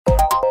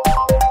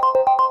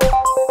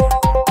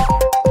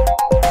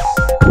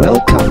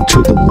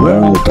to the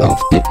world of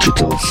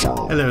digital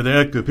sound. Hello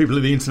there, good people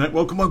of the internet.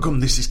 Welcome.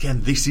 This is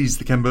Ken. This is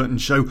the Ken Burton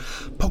Show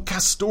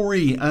podcast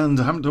story, and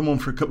I haven't done one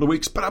for a couple of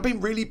weeks, but I've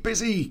been really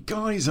busy,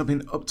 guys. I've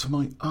been up to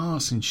my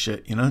arse and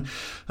shit.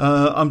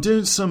 I'm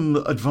doing some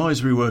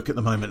advisory work at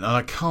the moment, and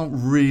I can't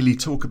really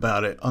talk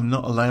about it. I'm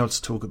not allowed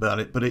to talk about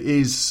it, but it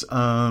is.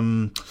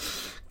 Can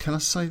I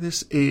say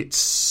this?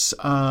 It's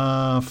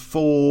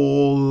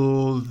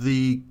for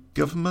the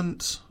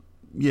government.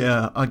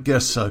 Yeah, I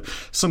guess so.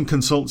 Some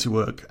consultancy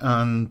work,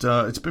 and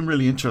it's been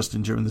really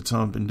interesting during the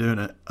time I've been doing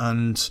it.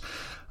 And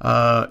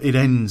it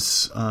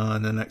ends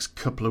in the next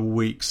couple of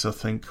weeks, I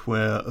think,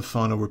 where a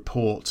final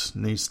report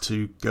needs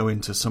to go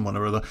into someone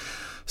or other.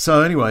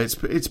 So anyway,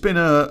 it's been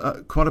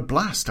quite a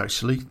blast,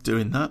 actually,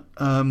 doing that.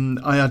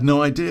 I had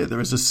no idea there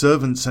is a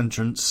servants'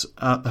 entrance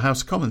at the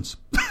House of Commons.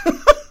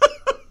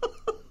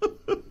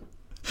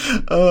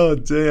 Oh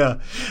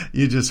dear,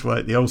 you just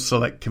wait. The old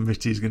select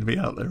committee is going to be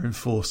out there in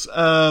force.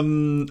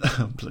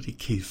 Bloody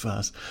Keith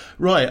Vaz.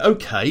 Right,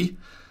 okay.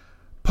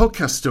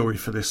 Podcast story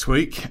for this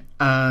week.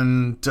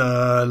 And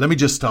let me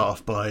just start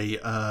off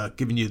by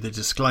giving you the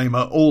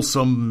disclaimer. All,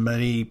 some,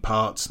 many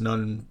parts,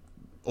 none,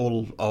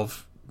 all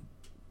of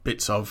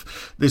bits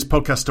of this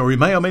podcast story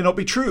may or may not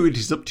be true. It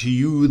is up to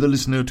you, the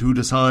listener, to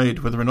decide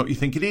whether or not you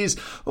think it is,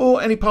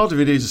 or any part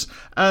of it is.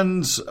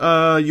 And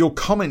your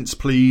comments,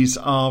 please,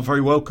 are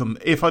very welcome.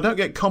 If I don't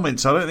get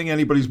comments, I don't think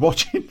anybody's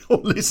watching or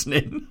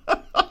listening.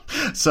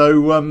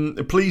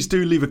 So please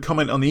do leave a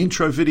comment on the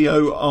intro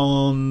video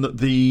on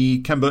the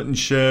Ken Burton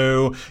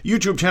Show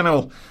YouTube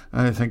channel.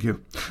 Thank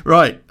you.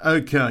 Right,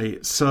 okay,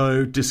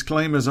 so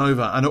disclaimers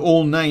over. And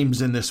all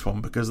names in this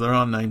one, because there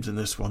are names in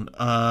this one,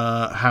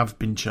 have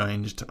been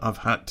changed. I've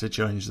had to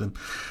change them.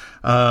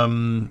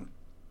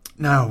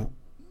 Now,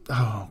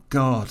 oh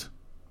God.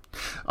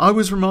 I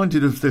was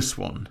reminded of this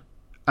one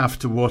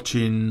after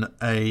watching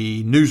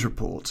a news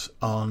report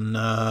on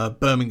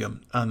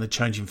Birmingham and the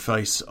changing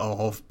face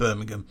of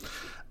Birmingham,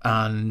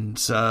 and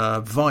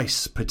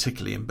Vice,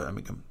 particularly in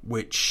Birmingham,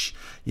 which,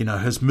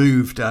 has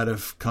moved out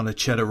of kind of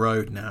Cheddar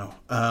Road now.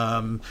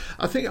 I'm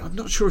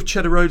not sure if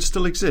Cheddar Road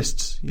still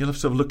exists. You'll have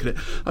to have a look at it.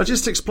 I'll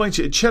just explain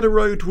to you. Cheddar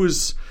Road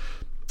was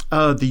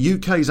the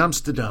UK's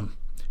Amsterdam.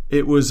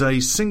 It was a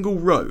single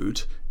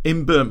road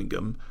in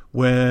Birmingham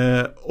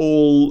where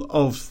all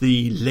of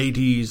the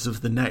ladies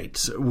of the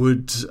net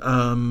would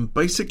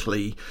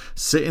basically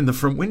sit in the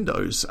front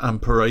windows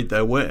and parade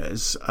their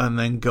wares, and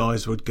then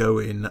guys would go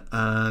in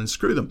and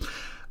screw them.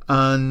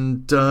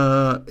 And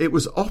it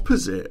was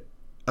opposite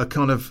a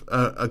kind of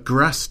a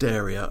grassed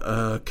area,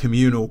 a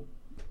communal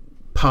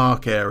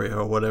park area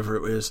or whatever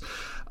it was,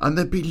 and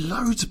there'd be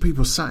loads of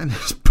people sat in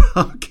this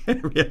park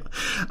area,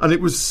 and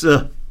it was...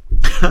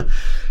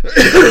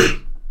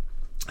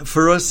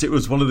 For us, it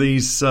was one of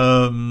these,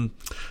 entry-level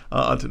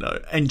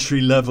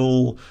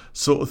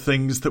sort of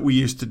things that we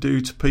used to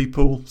do to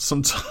people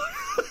sometimes.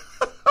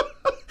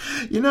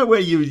 Where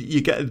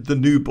you get the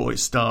new boy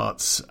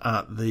starts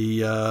at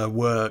the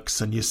works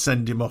and you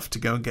send him off to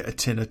go and get a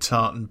tin of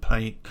tartan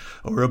paint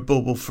or a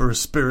bubble for a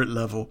spirit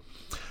level.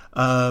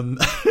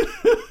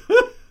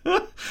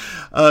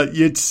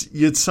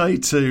 You'd say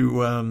to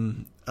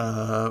one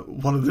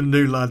of the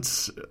new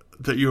lads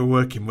that you were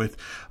working with,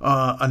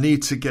 I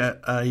need to get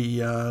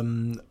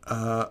a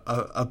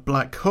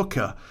black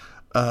hooker,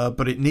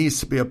 but it needs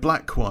to be a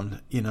black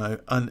one,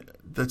 and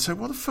they'd say,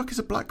 what the fuck is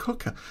a black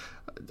hooker?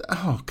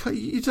 Oh,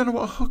 you don't know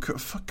what a hooker,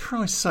 for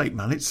Christ's sake,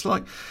 man. It's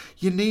like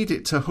you need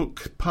it to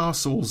hook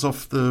parcels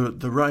off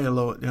the rail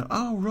or,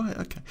 oh, right,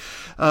 okay.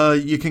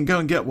 You can go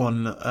and get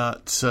one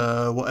at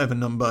whatever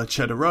number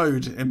Cheddar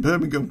Road in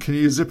Birmingham. Can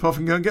you zip off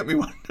and go and get me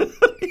one?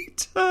 You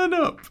turn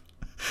up.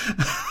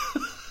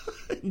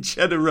 In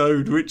Cheddar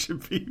Road, which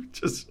would be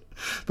just...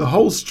 The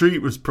whole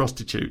street was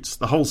prostitutes.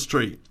 The whole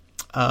street.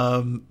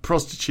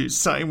 Prostitutes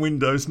sat in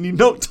windows, and he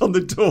knocked on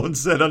the door and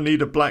said, I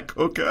need a black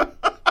hooker.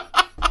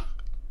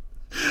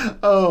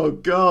 Oh,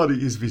 God, it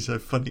used to be so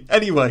funny.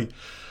 Anyway,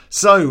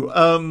 so,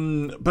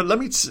 but let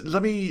me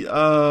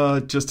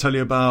just tell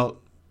you about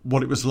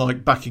what it was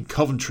like back in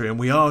Coventry, and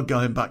we are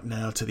going back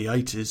now to the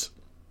 80s.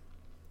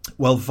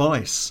 Well,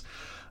 Vice...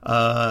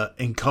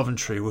 in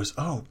Coventry was,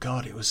 oh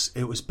God, it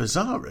was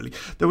bizarre, really.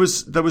 There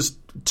was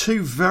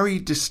two very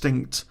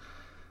distinct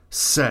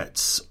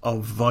sets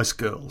of Vice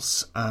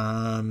girls.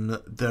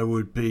 There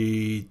would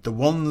be the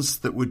ones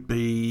that would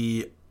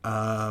be,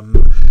 I'm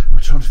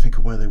trying to think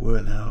of where they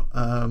were now.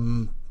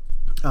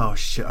 Oh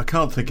shit, I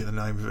can't think of the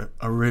name of it.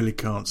 I really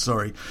can't,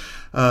 sorry.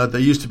 There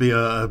used to be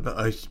a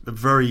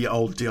very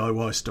old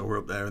DIY store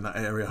up there in that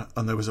area,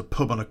 and there was a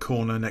pub on a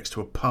corner next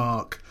to a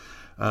park.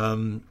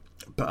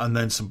 And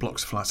then some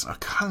blocks of flats. I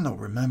cannot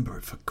remember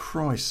it, for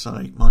Christ's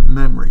sake. My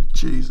memory,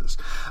 Jesus.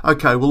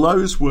 Okay, well,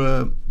 those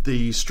were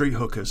the street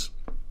hookers.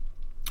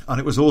 And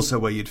it was also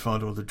where you'd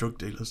find all the drug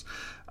dealers.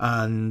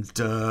 And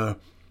there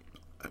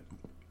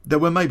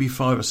were maybe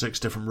 5 or 6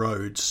 different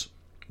roads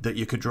that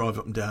you could drive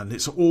up and down.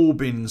 It's all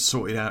been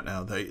sorted out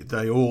now.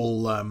 They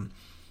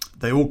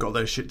all got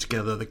their shit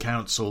together, the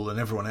council and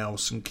everyone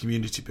else and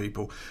community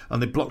people,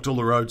 and they blocked all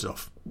the roads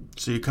off.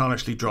 So you can't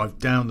actually drive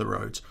down the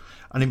roads.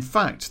 And in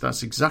fact,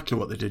 that's exactly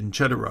what they did in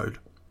Cheddar Road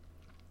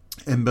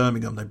in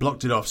Birmingham. They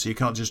blocked it off, so you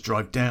can't just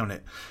drive down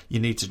it. You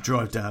need to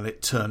drive down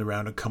it, turn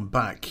around and come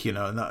back, and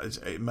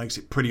it makes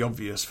it pretty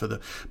obvious for the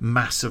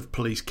massive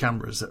police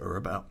cameras that are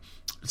about.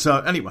 So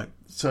anyway,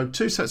 so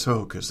 2 sets of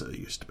hookers that there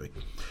used to be.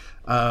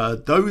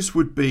 Those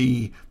would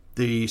be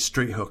the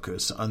street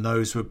hookers, and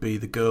those would be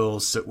the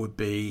girls that would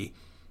be,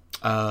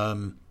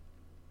 for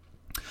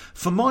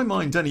my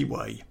mind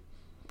anyway,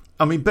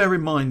 I mean, bear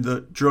in mind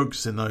that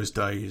drugs in those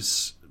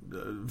days,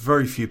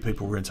 very few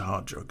people were into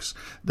hard drugs.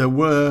 There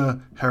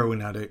were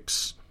heroin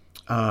addicts,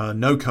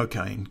 no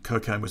cocaine.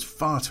 Cocaine was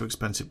far too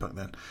expensive back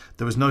then.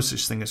 There was no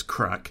such thing as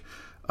crack.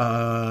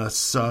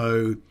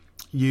 So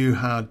you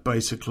had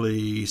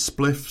basically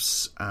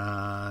spliffs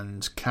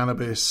and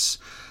cannabis,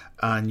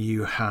 and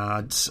you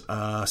had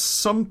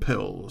some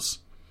pills.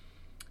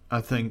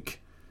 I can't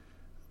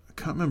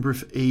remember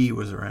if E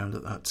was around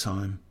at that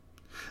time.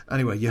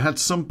 Anyway, you had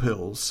some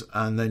pills,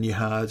 and then you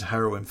had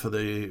heroin for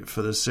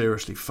the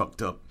seriously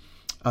fucked up.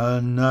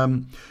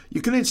 And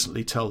you can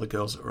instantly tell the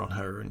girls that are on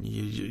heroin.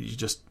 You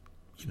just,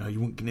 you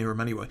wouldn't near them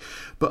anyway.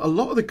 But a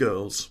lot of the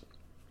girls,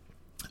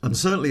 and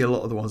certainly a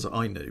lot of the ones that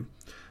I knew,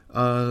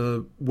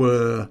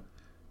 were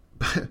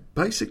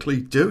basically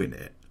doing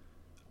it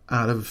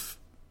out of,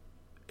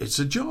 it's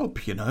a job,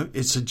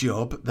 it's a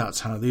job.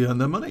 That's how they earn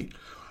their money.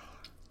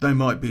 They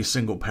might be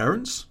single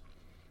parents.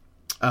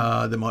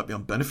 They might be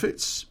on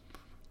benefits.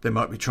 They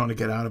might be trying to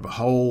get out of a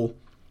hole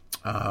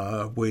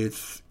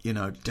with,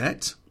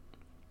 debt.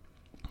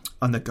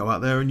 And they'd go out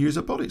there and use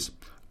their bodies.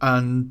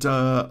 And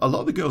a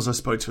lot of the girls I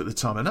spoke to at the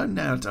time, I know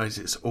nowadays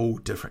it's all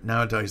different.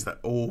 Nowadays they're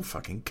all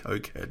fucking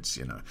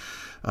cokeheads,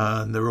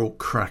 and they're all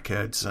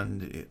crackheads.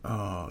 And,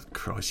 oh,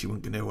 Christ, you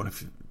wouldn't get near one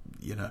if,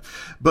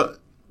 But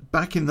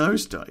back in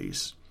those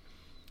days,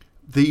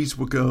 these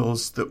were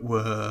girls that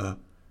were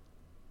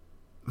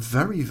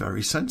very,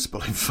 very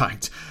sensible. In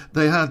fact,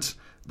 they had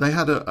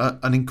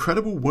an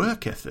incredible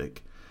work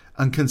ethic,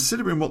 and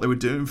considering what they were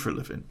doing for a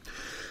living,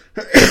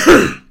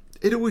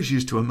 it always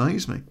used to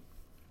amaze me.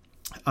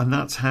 And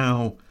that's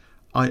how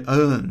I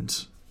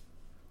earned,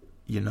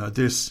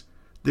 this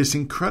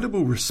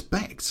incredible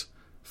respect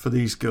for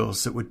these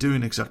girls that were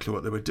doing exactly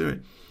what they were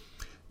doing.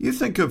 You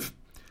think of,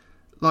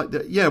 what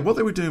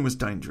they were doing was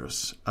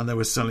dangerous, and they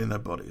were selling their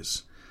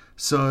bodies.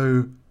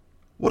 So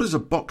what does a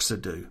boxer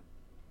do?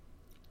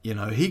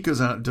 He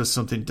goes out and does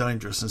something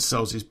dangerous and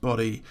sells his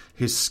body,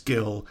 his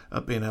skill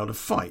at being able to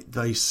fight.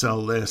 They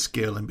sell their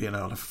skill in being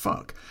able to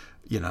fuck,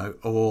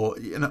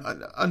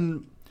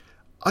 and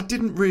I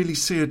didn't really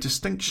see a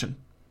distinction.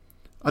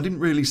 I didn't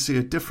really see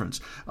a difference.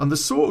 And the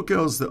sort of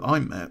girls that I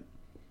met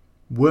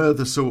were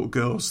the sort of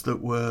girls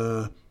that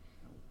were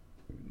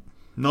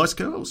nice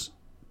girls.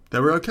 They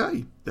were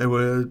okay. They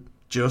were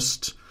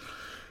just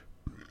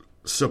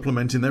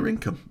supplementing their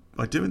income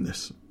by doing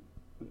this.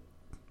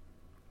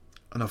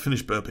 And I've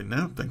finished burping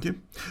now, thank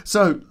you.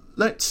 So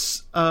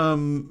let's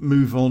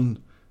move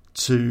on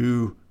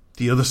to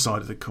the other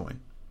side of the coin.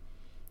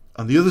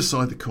 And the other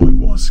side of the coin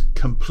was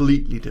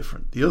completely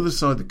different. The other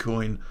side of the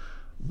coin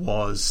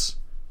was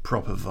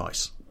proper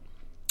vice.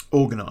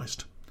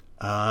 Organised,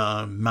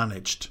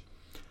 managed.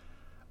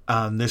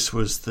 And this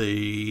was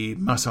the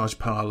massage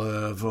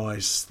parlour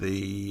vice,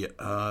 the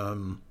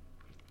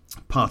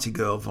party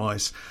girl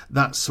vice,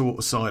 that sort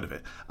of side of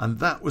it. And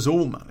that was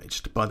all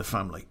managed by the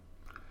family.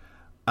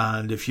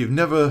 And if you've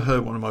never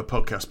heard one of my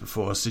podcasts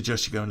before, I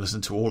suggest you go and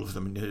listen to all of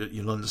them, and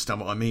you'll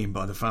understand what I mean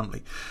by the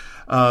family.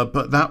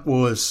 But that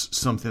was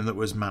something that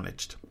was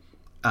managed.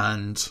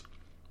 And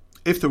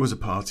if there was a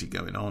party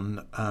going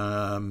on,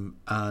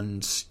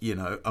 and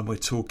we're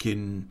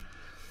talking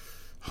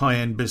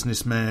high-end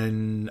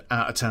businessmen,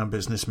 out-of-town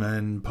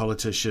businessmen,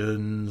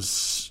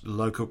 politicians,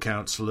 local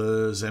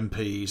councillors,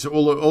 MPs,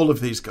 all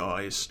of these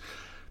guys.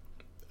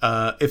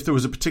 If there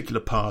was a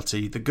particular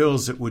party, the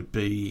girls that would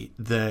be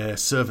there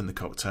serving the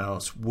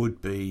cocktails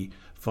would be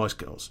vice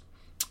girls.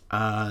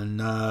 And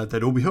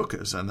they'd all be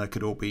hookers, and they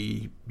could all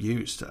be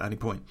used at any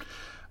point.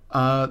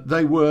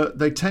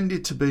 They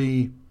tended to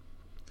be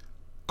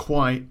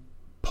quite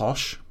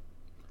posh.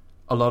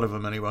 A lot of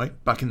them anyway.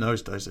 Back in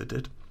those days they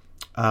did.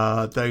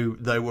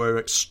 They were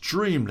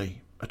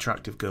extremely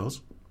attractive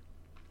girls.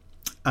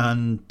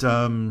 And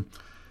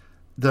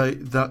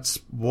that's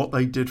what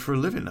they did for a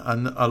living,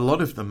 and a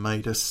lot of them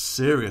made a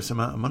serious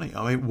amount of money.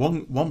 I mean,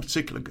 one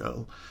particular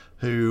girl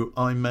who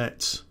I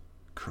met,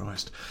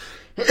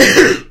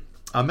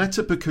 I met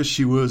her because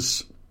she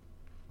was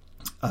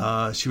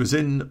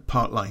in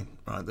Park Lane,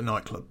 right, the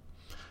nightclub,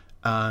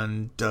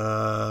 and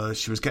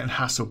she was getting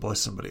hassled by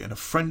somebody, and a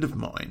friend of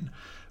mine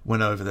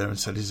went over there and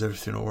said, "Is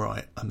everything all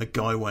right?" And the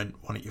guy went,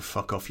 "Why don't you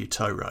fuck off, you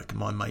toe rag?" And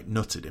my mate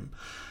nutted him.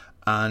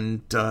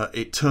 And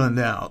it turned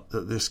out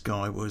that this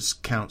guy was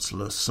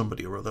counsellor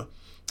somebody or other.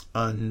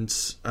 And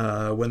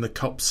when the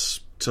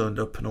cops turned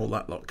up and all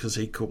that lot, because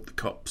he called the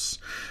cops,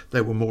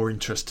 they were more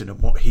interested in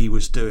what he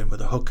was doing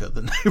with a hooker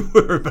than they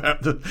were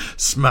about the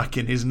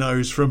smacking his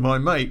nose from my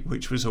mate,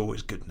 which was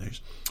always good news.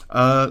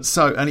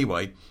 So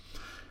anyway,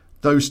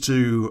 those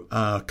two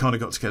kind of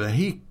got together.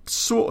 He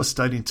sort of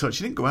stayed in touch.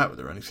 He didn't go out with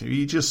her or anything.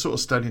 He just sort of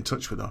stayed in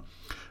touch with her.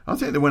 I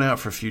think they went out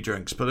for a few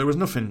drinks, but there was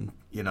nothing,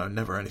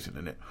 never anything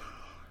in it.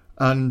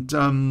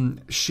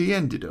 And she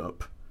ended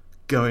up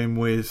going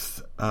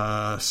with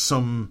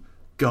some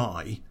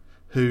guy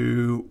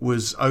who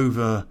was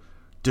over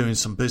doing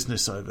some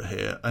business over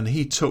here, and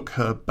he took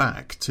her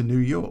back to New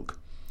York,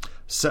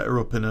 set her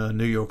up in a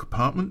New York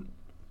apartment,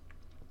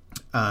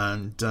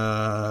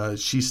 and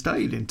she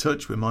stayed in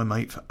touch with my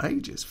mate for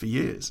ages, for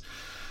years.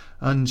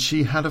 And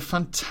she had a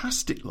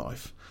fantastic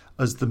life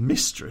as the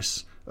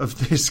mistress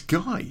of this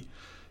guy.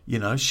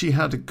 She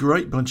had a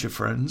great bunch of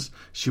friends.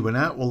 She went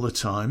out all the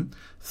time.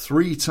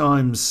 3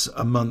 times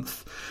a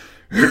month,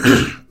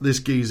 this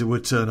geezer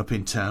would turn up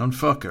in town,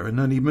 fuck her, and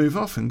then he'd move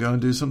off and go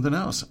and do something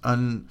else.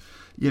 And,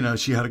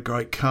 she had a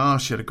great car.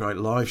 She had a great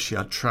life. She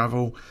had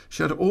travel.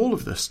 She had all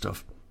of this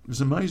stuff. It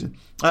was amazing.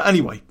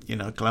 Anyway,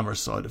 glamorous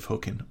side of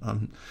hooking.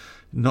 I'm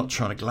not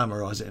trying to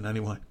glamorise it in any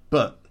way.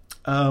 But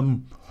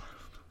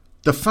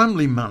the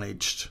family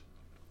managed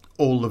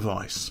all the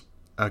vice.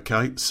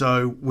 Okay,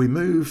 so we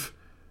move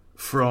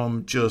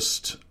from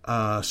just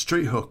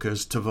street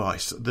hookers to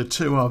vice. The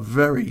two are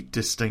very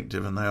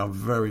distinctive and they are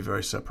very,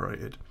 very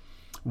separated.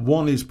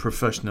 One is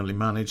professionally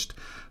managed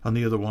and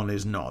the other one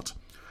is not.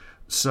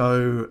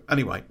 So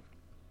anyway,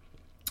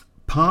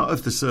 part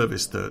of the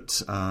service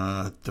that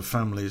the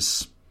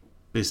family's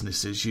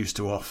businesses used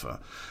to offer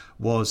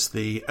was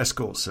the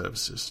escort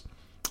services,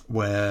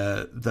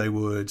 where they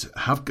would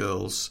have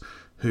girls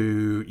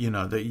who,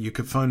 that you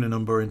could phone a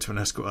number into an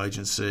escort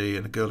agency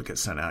and a girl would get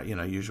sent out,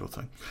 usual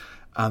thing.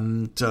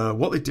 And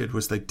what they did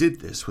was they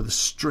did this with a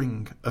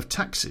string of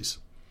taxis.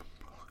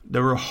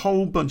 There were a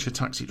whole bunch of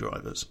taxi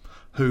drivers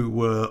who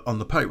were on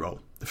the payroll,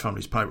 the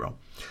family's payroll.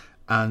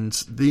 And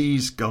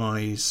these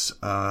guys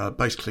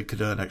basically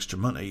could earn extra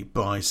money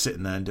by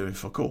sitting there and doing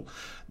fuck all.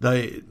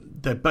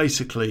 They're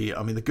basically,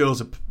 the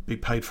girls would be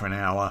paid for an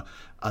hour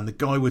and the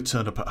guy would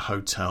turn up at a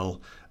hotel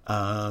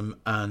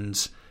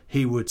and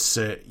he would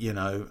sit,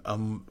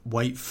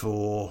 wait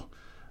for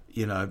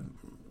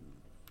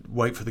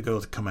the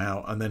girl to come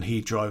out, and then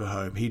he'd drive her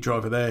home. He'd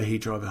drive her there,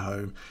 he'd drive her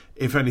home.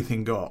 If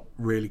anything got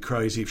really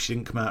crazy, if she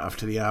didn't come out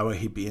after the hour,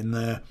 he'd be in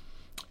there.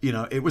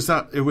 It was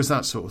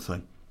that sort of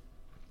thing.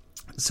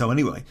 So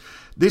anyway,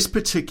 this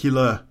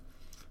particular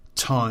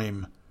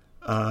time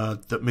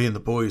that me and the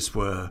boys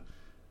were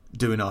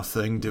doing our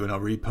thing, doing our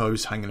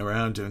repos, hanging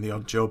around, doing the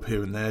odd job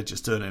here and there,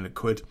 just earning a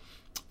quid,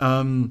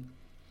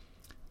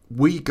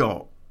 we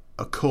got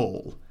a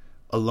call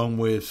along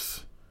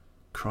with,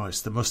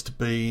 Christ, there must have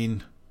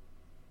been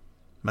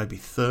maybe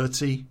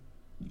 30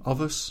 of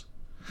us,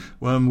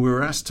 when we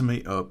were asked to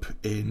meet up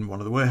in one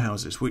of the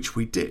warehouses, which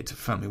we did,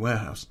 family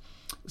warehouse.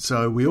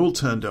 So we all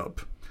turned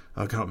up.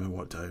 I can't remember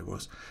what day it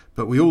was,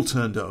 but we all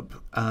turned up,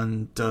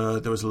 and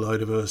there was a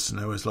load of us, and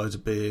there was loads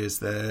of beers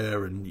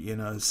there,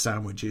 and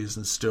sandwiches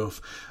and stuff,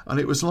 and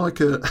it was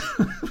like it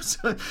was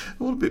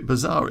all a bit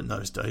bizarre in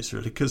those days,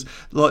 really, because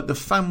like the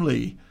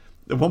family,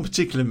 one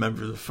particular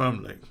member of the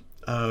family,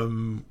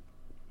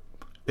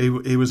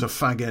 he was a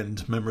fag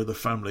end member of the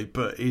family,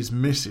 but his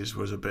missus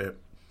was a bit,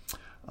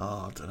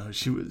 I don't know,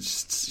 she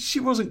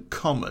wasn't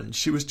common,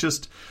 she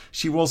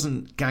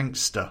wasn't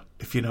gangster,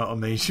 if you know what I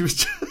mean. She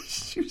was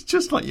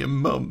just like your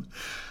mum.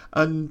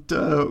 And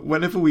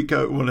whenever we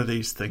go to one of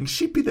these things,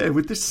 she'd be there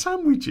with the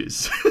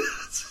sandwiches.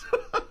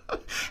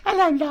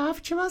 Hello,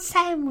 love, do you want a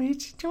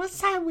sandwich? Do you want a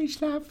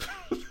sandwich, love?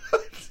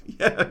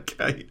 Yeah,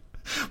 okay.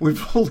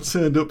 We've all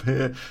turned up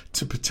here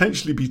to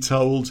potentially be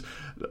told,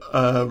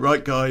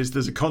 right, guys,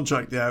 there's a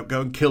contract out,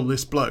 go and kill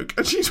this bloke.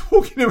 And she's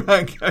walking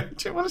around going,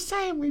 do you want a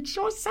sandwich? Do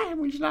you want a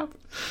sandwich, love?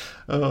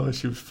 Oh,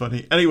 she was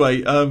funny.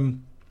 Anyway,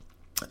 and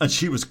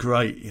she was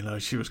great,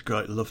 she was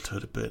great. Loved her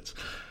to bits.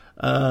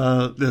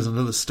 There's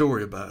another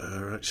story about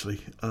her,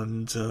 actually.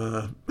 And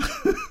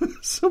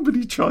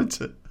somebody tried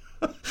to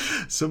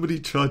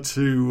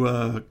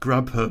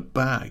grab her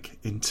bag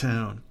in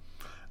town.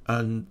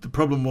 And the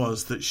problem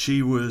was that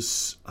she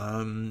was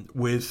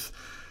with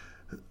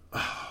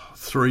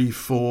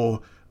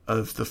 3-4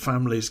 of the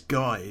family's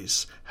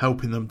guys,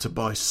 helping them to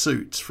buy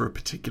suits for a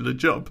particular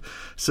job.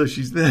 So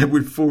she's there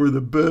with 4 of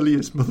the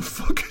burliest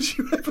motherfuckers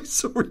you ever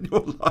saw in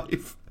your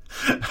life.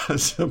 And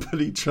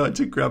somebody tried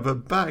to grab her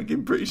bag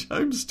in British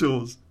Home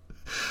Stores.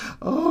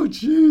 Oh,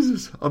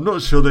 Jesus. I'm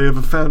not sure they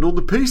ever found all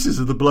the pieces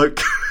of the bloke.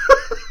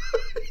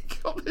 He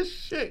got the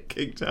shit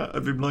kicked out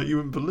of him like you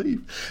wouldn't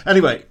believe.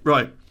 Anyway,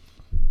 right.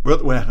 We're at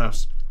the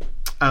warehouse,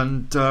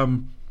 and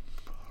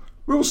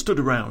we're all stood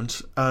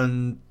around,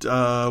 and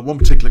one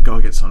particular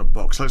guy gets on a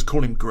box. Let's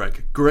call him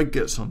Greg. Greg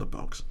gets on the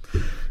box,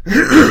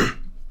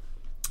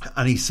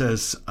 and he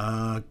says,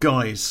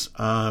 guys,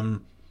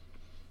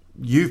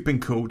 you've been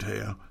called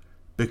here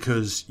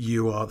because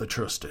you are the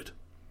trusted.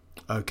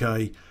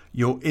 Okay?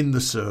 You're in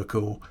the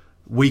circle.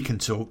 We can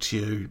talk to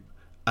you,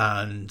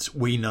 and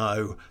we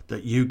know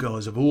that you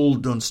guys have all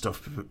done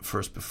stuff for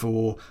us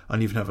before,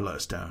 and you've never let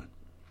us down.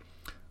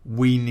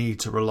 We need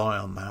to rely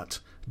on that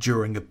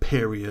during a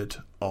period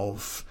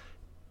of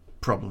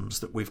problems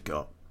that we've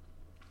got.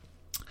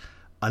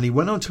 And he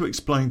went on to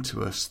explain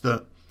to us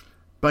that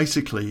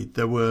basically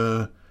there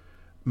were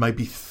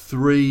maybe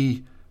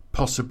 3,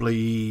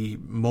 possibly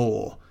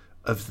more,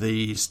 of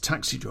these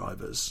taxi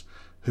drivers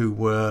who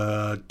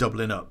were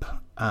doubling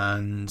up,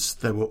 and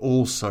they were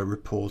also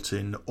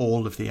reporting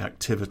all of the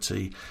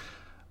activity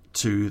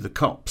to the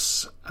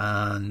cops.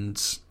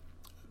 And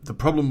the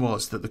problem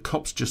was that the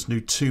cops just knew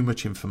too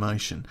much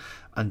information,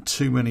 and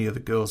too many of the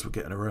girls were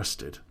getting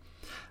arrested.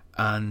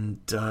 And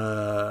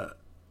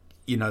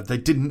they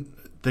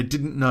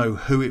didn't know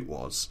who it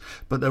was,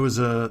 but there was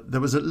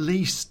at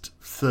least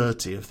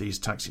 30 of these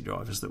taxi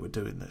drivers that were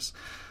doing this.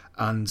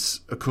 And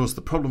of course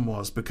the problem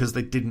was, because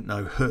they didn't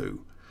know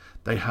who,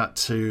 they had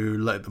to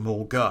let them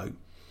all go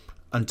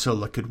until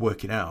they could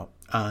work it out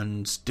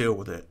and deal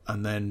with it,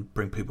 and then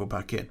bring people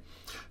back in.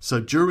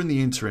 So during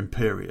the interim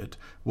period,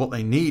 what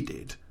they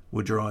needed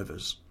were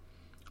drivers.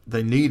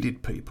 They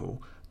needed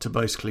people to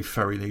basically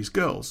ferry these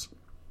girls.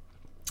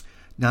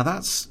 Now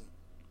that's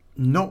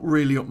not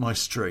really up my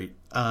street,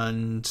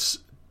 and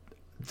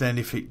then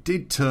if it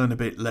did turn a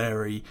bit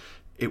leery,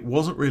 it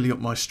wasn't really up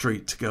my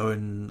street to go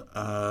and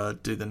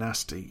do the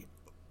nasty,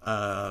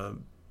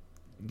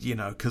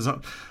 because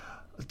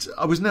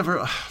I was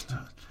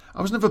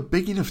never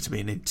big enough to be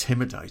an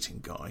intimidating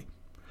guy.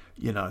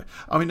 I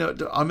mean,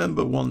 I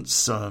remember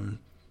once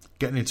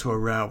getting into a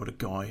row with a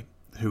guy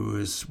who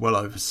was well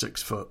over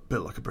 6 foot,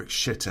 built like a brick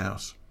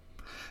shithouse,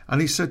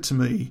 and he said to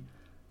me,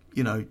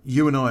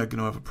 you and I are going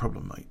to have a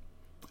problem, mate.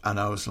 And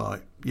I was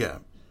like, yeah,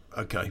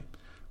 okay,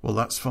 well,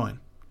 that's fine.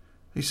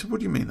 He said, what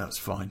do you mean that's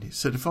fine? He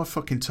said, if I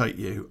fucking take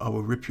you, I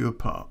will rip you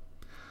apart.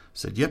 I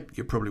said, yep,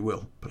 you probably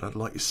will, but I'd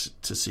like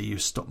to see you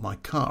stop my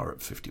car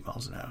at 50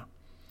 miles an hour.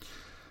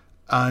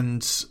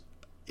 And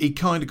he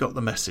kind of got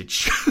the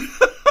message.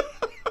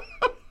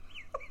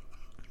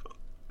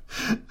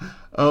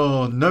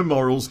 Oh, no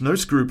morals, no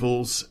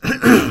scruples.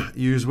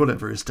 Use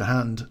whatever is to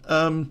hand.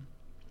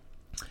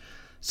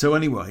 So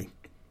anyway,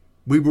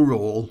 we were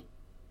all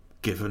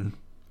given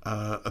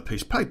a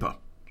piece of paper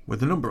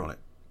with a number on it.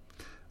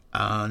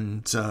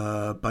 And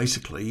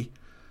basically,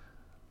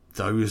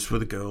 those were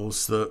the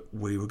girls that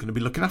we were going to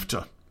be looking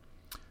after.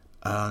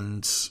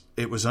 And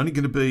it was only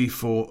going to be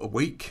for a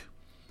week.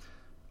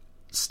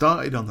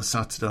 Started on the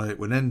Saturday, it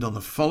would end on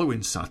the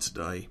following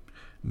Saturday,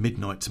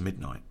 midnight to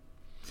midnight.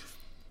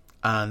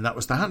 And that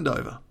was the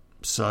handover.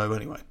 So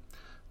anyway,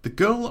 the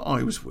girl that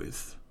I was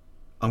with,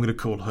 I'm going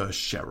to call her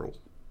Cheryl.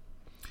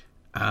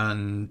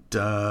 And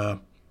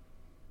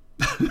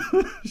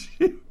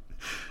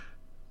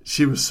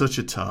she was such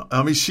a tart.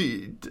 I mean,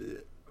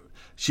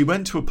 she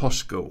went to a posh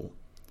school,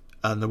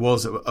 and there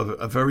was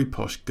a very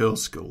posh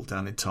girls' school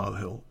down in Tyler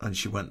Hill, and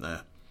she went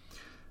there.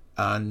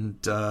 And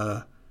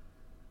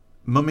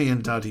Mummy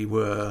and Daddy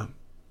were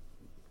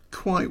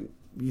quite,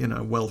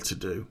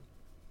 well-to-do.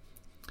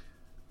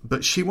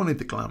 But she wanted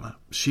the glamour.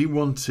 She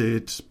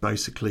wanted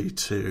basically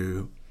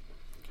to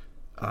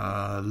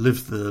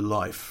live the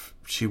life.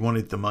 She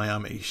wanted the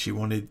Miami. She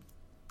wanted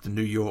the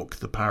New York,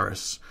 the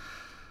Paris.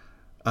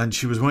 And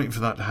she was waiting for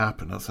that to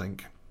happen, I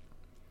think.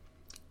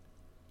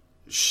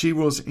 She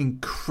was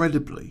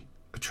incredibly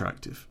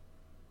attractive.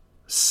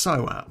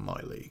 So out of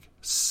my league.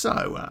 So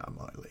out of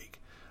my league.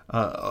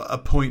 A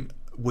point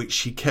which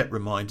she kept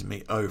reminding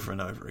me over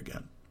and over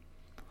again.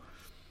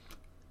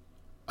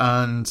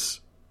 And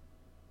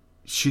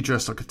she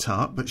dressed like a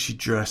tart, but she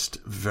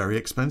dressed very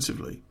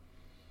expensively.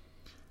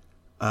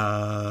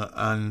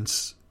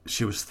 And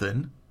she was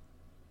thin.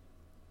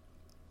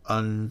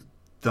 And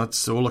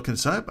that's all I can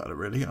say about her,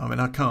 really. I mean,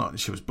 I can't.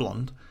 She was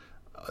blonde.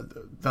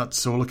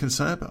 That's all I can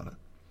say about her.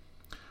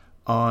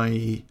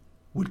 I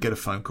would get a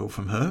phone call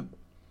from her.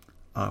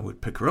 I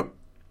would pick her up.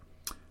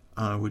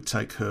 I would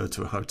take her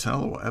to a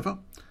hotel or whatever.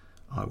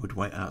 I would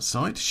wait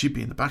outside. She'd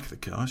be in the back of the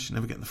car. She'd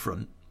never get in the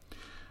front.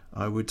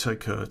 I would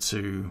take her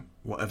to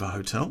whatever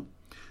hotel.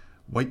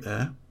 Wait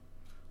there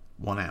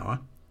 1 hour.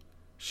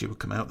 She would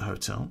come out the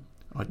hotel.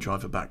 I'd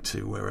drive her back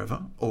to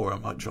wherever, or I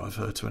might drive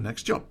her to her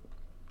next job.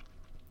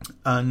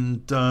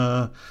 And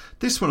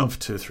this went on for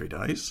 2 or 3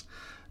 days.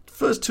 The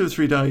first 2 or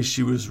 3 days,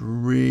 she was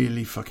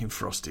really fucking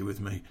frosty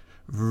with me.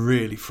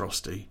 Really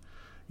frosty,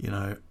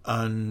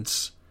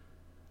 and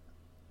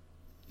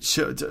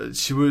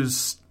she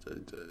was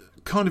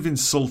kind of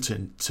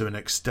insulting to an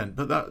extent,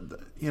 but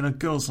that,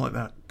 girls like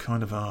that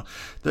kind of are.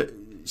 That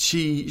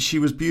she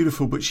was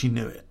beautiful, but she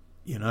knew it,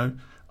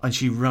 and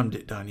she rammed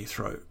it down your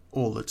throat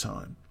all the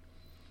time,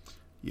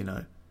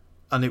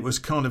 and it was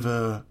kind of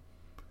a,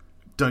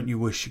 don't you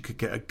wish you could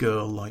get a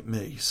girl like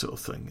me sort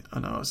of thing.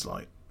 And I was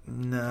like,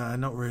 nah,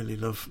 not really,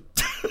 love.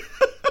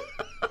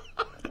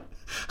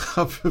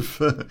 I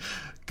prefer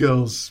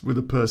girls with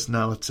a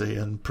personality,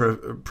 and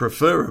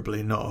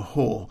preferably not a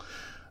whore.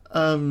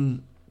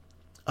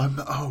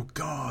 Oh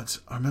God,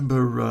 I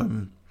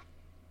remember.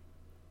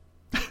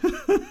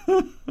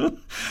 I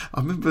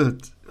remember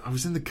I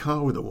was in the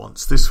car with her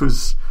once. This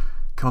was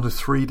kind of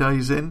 3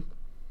 days in,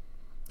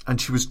 and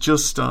she was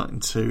just starting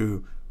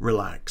to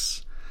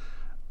relax.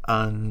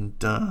 And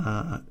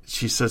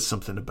she said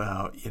something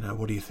about,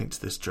 what do you think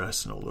to this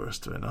dress and all the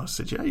rest of it. And I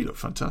said, yeah, you look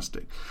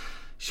fantastic.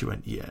 She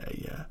went,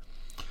 yeah.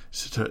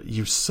 She said,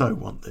 you so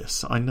want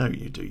this. I know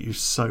you do. You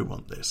so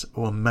want this.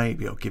 Or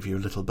maybe I'll give you a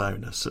little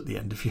bonus at the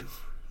end of your...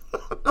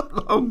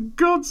 Oh,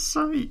 God's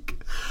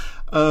sake.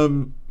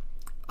 And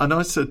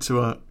I said to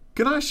her,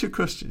 can I ask you a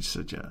question? She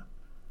said, yeah.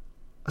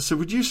 I said,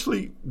 would you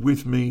sleep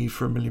with me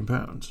for £1 million?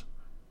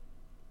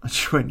 And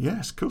she went,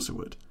 yes, of course I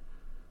would.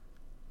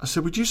 I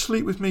said, would you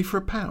sleep with me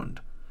for £1?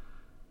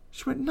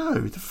 She went, no,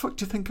 the fuck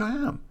do you think I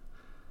am?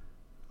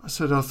 I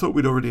said, I thought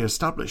we'd already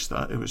established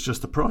that. It was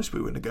just the price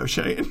we were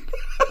negotiating.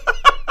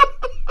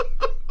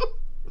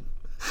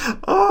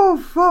 Oh,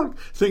 fuck.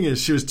 Thing is,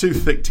 she was too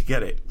thick to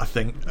get it, I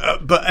think.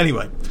 But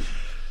anyway,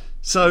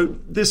 so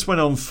this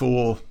went on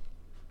for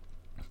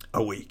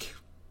a week.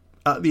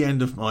 At the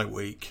end of my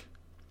week,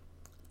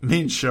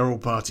 me and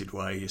Cheryl parted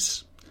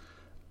ways.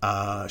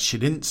 She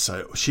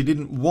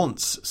didn't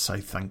once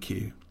say thank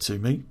you to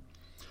me.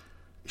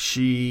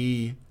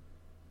 The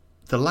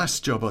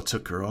last job I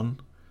took her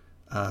on,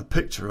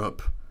 picked her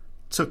up,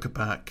 took her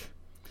back,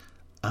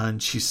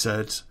 and she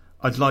said,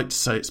 I'd like to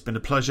say it's been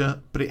a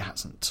pleasure, but it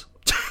hasn't.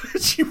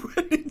 She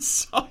went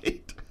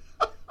inside.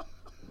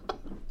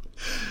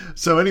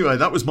 So anyway,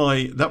 that was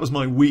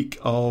my week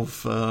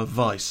of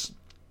Vice.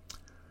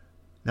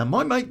 Now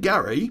my mate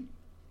Gary,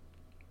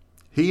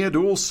 he had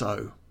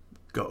also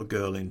got a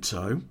girl in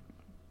tow,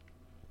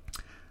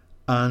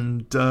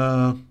 and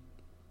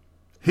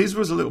his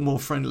was a little more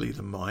friendly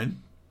than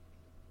mine.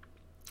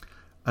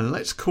 And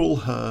let's call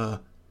her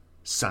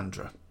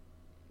Sandra.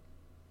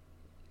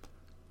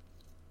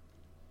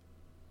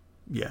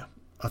 Yeah,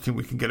 I think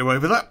we can get away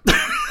with that.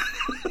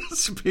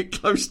 It's a bit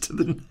close to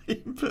the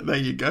name, but there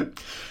you go.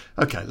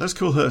 Okay, let's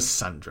call her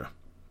Sandra.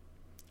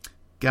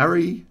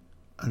 Gary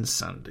and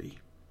Sandy.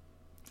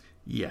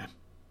 Yeah.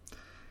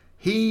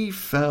 He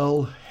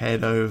fell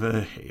head over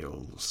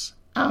heels.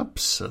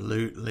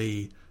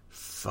 Absolutely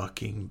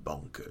fucking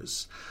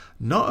bonkers.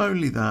 Not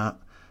only that,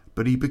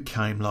 but he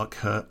became like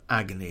her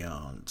agony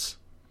aunt.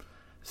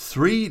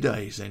 3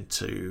 days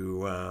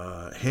into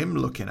him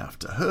looking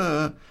after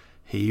her,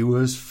 he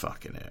was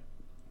fucking it.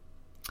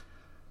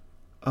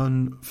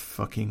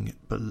 Unfucking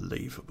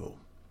believable.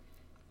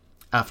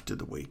 After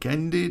the week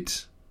ended,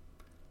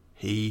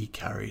 he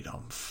carried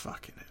on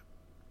fucking it.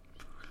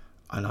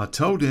 And I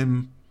told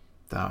him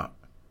that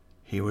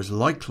he was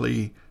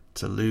likely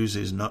to lose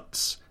his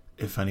nuts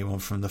if anyone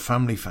from the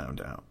family found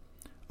out.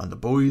 And the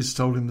boys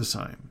told him the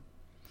same.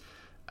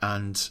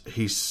 And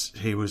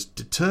he was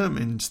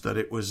determined that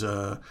it was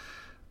a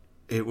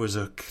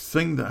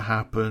thing that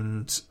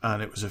happened,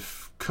 and it was a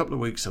couple of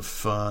weeks of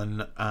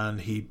fun,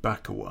 and he'd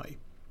back away.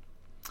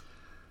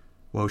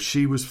 Well,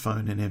 she was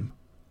phoning him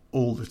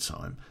all the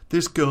time.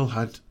 This girl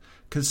had,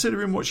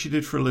 considering what she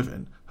did for a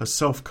living, her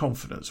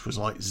self-confidence was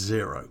like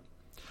zero.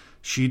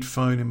 She'd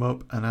phone him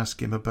up and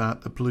ask him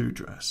about the blue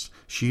dress.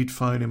 She'd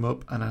phone him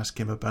up and ask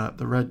him about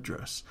the red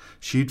dress.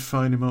 She'd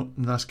phone him up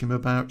and ask him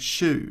about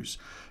shoes.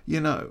 You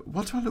know,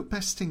 what do I look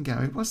best in,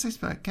 Gary? What's this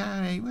about,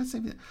 Gary? What's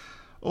it?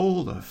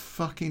 All the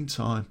fucking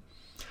time.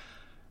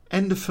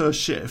 End of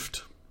first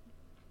shift,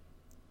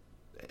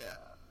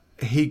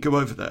 he'd go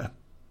over there.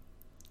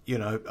 You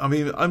know, I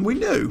mean, and we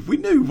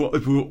knew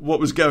what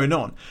was going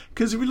on,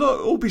 because we'd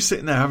all be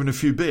sitting there having a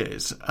few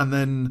beers, and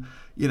then,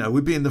 you know,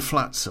 we'd be in the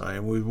flat, say,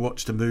 and we'd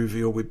watched a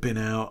movie, or we'd been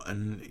out,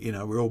 and, you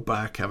know, we're all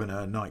back having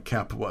a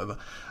nightcap or whatever,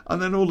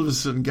 and then all of a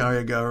sudden Gary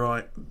would go,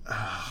 right,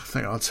 I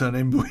think I'll turn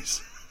in,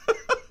 boys.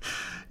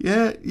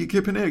 Yeah, you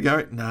keeping here,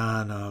 Gary?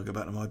 Nah, I'll go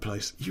back to my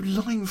place. You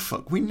lying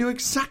fuck. We knew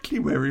exactly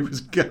where he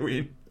was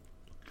going.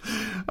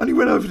 And he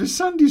went over to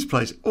Sandy's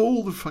place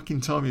all the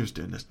fucking time he was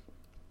doing this.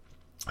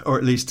 Or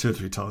at least 2 or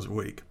 3 times a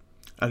week.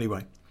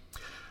 Anyway.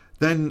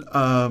 Then,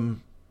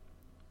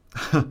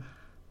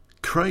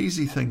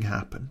 crazy thing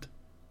happened.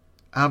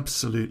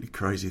 Absolutely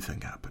crazy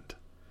thing happened.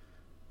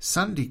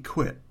 Sandy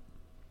quit.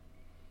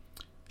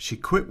 She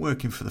quit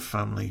working for the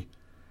family,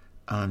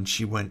 and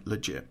she went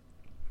legit.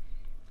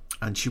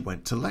 And she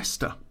went to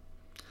Leicester,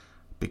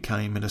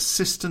 became an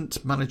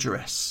assistant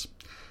manageress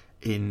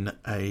in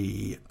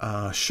a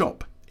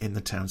shop in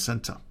the town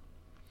centre,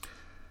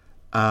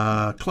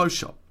 clothes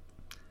shop,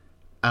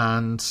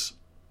 and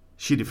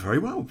she did very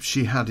well.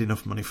 She had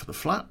enough money for the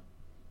flat,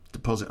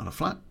 deposit on a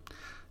flat.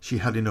 She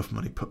had enough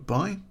money put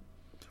by,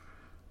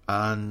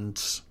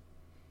 and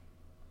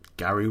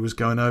Gary was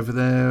going over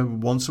there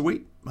once a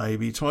week,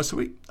 maybe twice a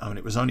week. I mean,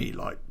 it was only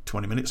like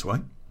 20 minutes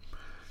away,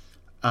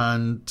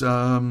 and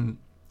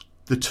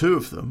the two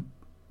of them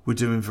were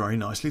doing very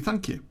nicely,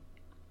 thank you.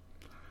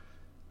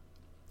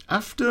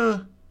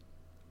 After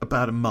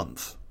about a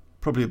month,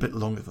 probably a bit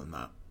longer than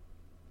that,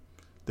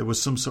 there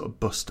was some sort of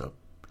bust up.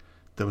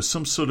 There was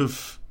some sort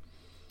of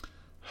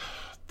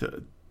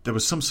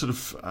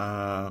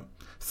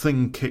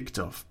thing kicked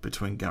off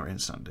between Gary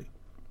and Sandy.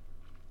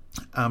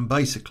 And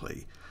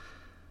basically,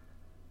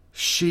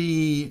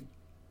 she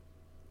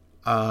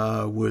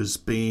was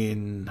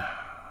being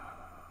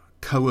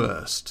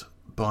coerced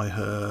by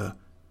her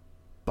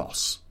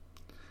boss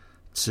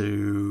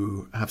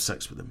to have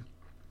sex with him.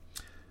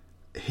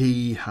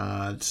 He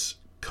had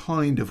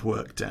kind of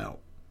worked out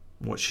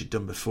what she'd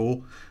done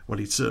before. Well,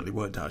 he'd certainly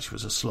worked out she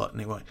was a slut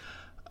anyway.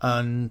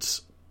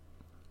 And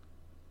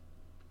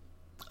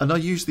I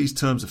use these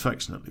terms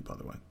affectionately, by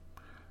the way.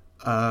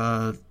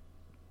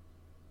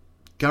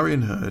 Gary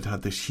and her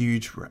had this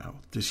huge row,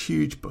 this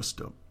huge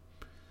bust-up.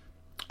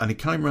 And he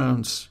came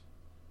round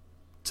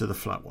to the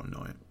flat one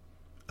night,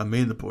 and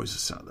me and the boys are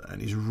sat there,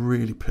 and he's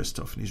really pissed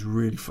off, and he's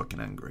really fucking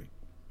angry.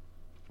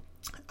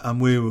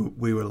 And we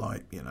were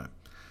like,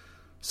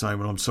 saying,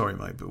 well, I'm sorry,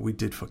 mate, but we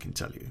did fucking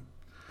tell you.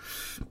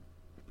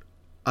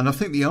 And I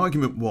think the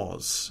argument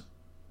was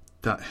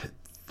that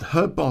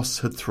her boss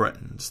had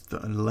threatened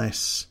that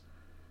unless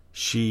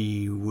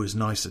she was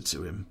nicer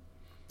to him,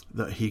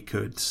 that he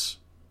could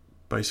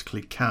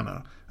basically can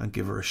her and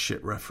give her a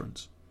shit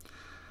reference.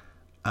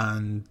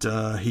 And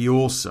he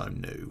also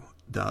knew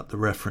that the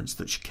reference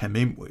that she came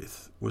in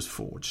with was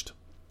forged.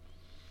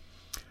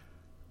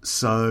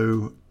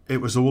 So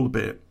it was all a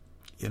bit,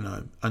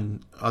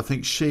 and I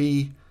think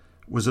she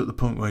was at the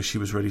point where she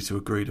was ready to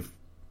agree to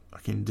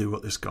fucking do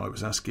what this guy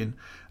was asking,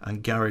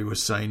 and Gary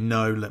was saying,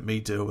 no, let me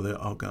deal with it,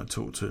 I'll go and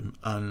talk to him.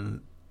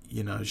 And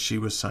she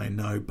was saying,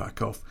 no,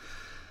 back off.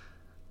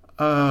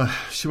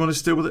 She wanted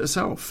to deal with it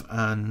herself,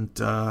 and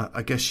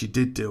I guess she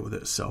did deal with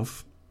it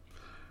herself,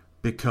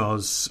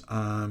 because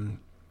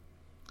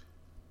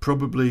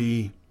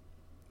probably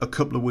a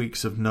couple of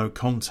weeks of no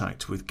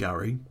contact with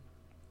Gary,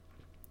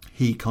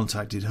 he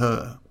contacted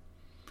her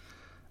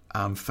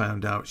and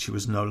found out she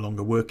was no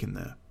longer working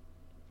there.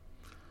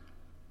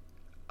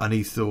 And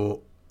he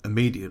thought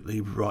immediately,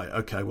 right,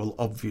 okay, well,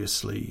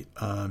 obviously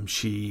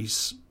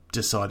she's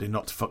decided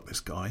not to fuck this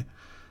guy,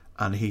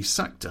 and he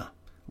sacked her.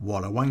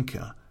 What a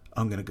wanker.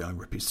 I'm going to go and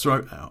rip his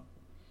throat out.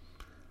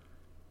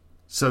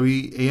 So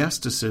he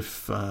asked us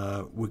if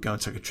we're going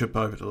to take a trip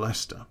over to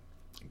Leicester,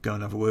 go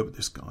and have a word with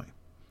this guy.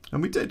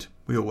 And we did.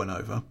 We all went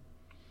over.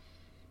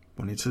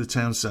 Went into the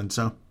town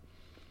centre,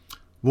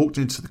 walked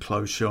into the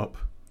clothes shop,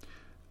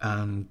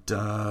 and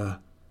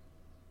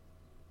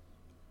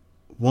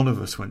one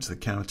of us went to the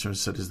counter and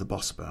said, is the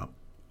boss about?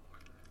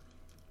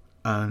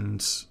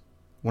 And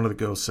one of the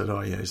girls said,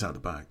 oh yeah, he's out the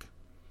back.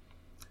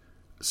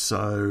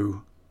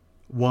 So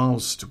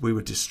whilst we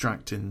were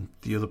distracting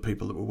the other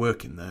people that were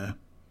working there,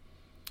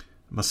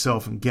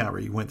 myself and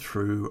Gary went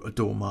through a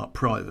door marked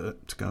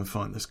private to go and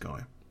find this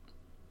guy.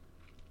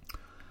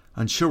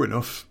 And sure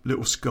enough,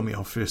 little scummy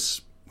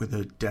office with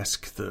a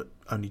desk that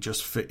only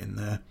just fit in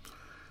there,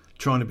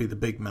 trying to be the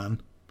big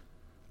man,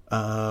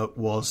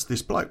 was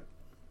this bloke.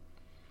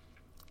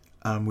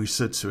 And we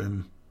said to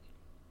him,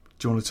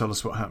 do you want to tell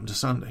us what happened to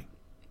Sandy?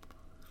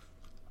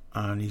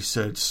 And he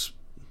said,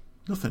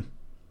 nothing.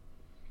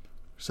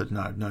 I said,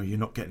 no, you're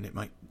not getting it,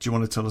 mate. Do you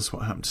want to tell us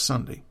what happened to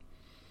Sandy?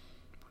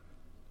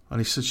 And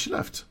he said, she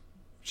left.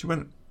 She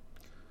went.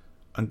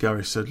 And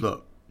Gary said,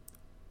 look,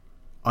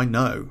 I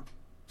know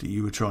that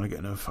you were trying to get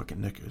in her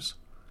fucking knickers,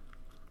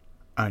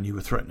 and you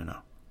were threatening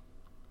her.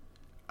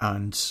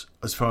 And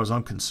as far as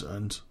I'm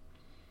concerned,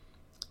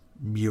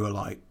 you are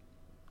like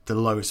the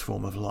lowest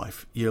form of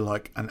life. You're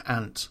like an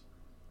ant.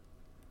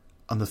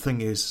 And the thing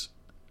is,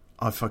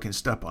 I fucking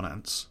step on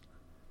ants.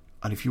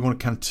 And if you want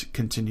to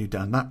continue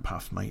down that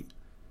path, mate,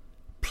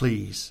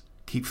 please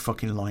keep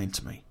fucking lying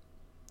to me,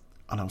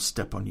 and I'll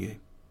step on you.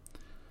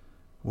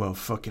 Well,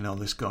 fucking hell,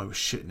 this guy was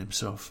shitting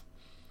himself.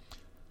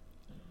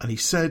 And he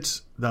said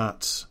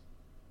that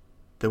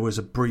there was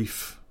a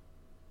brief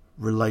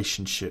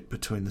relationship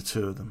between the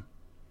two of them,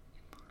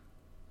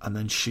 and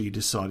then she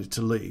decided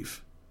to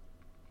leave.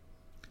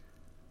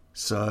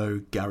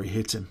 So Gary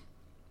hit him.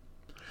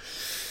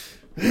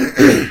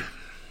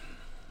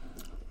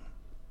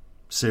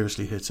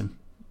 Seriously hit him.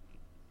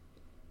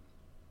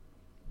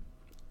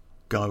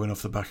 Guy went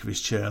off the back of his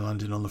chair,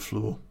 landing on the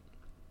floor.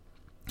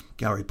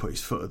 Gary put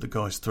his foot at the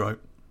guy's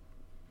throat.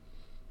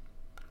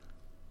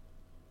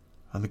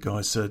 And the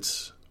guy said,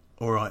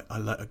 all right, I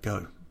let her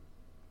go.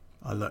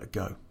 I let her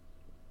go.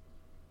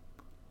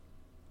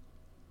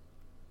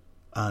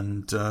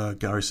 And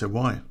Gary said,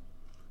 why?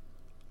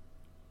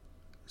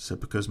 He said,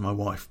 because my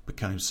wife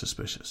became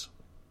suspicious.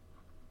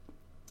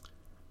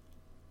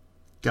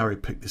 Gary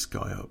picked this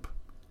guy up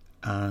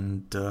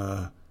and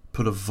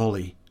put a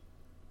volley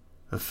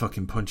of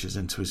fucking punches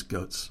into his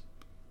guts.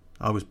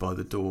 I was by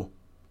the door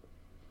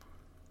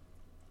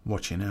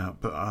watching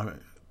out, but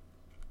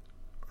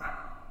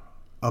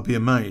I'll be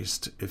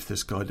amazed if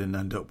this guy didn't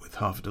end up with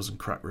half a dozen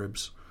crack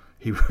ribs.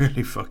 He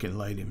really fucking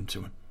laid him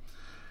to him.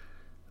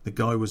 The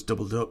guy was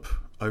doubled up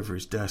over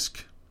his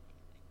desk,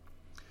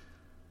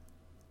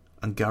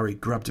 and Gary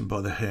grabbed him by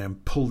the hair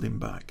and pulled him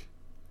back.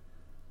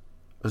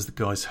 As the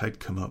guy's head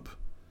come up,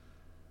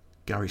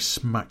 Gary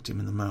smacked him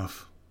in the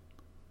mouth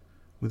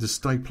with a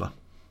stapler,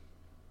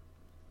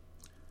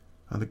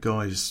 and the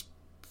guy's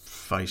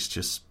face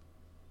just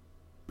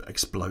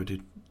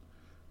exploded,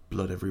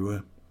 blood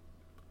everywhere.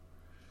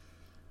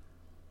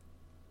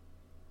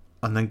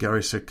 And then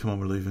Gary said, come on,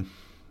 we're leaving.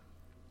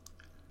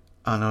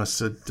 And I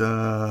said,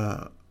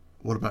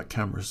 what about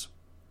cameras?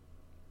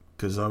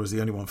 Because I was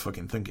the only one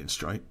fucking thinking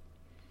straight.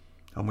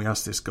 And we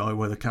asked this guy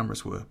where the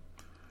cameras were.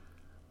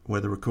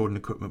 where the recording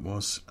equipment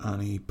was,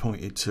 and he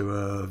pointed to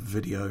a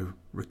video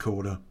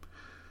recorder.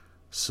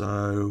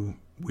 So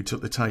we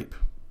took the tape,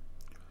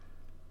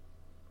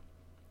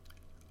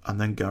 and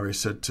then Gary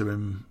said to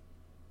him,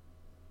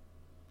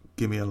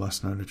 "Give me her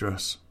last known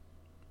address."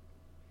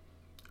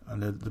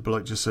 And the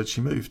bloke just said,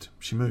 she moved.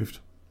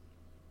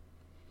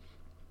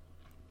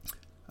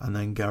 And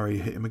then Gary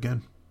hit him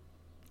again,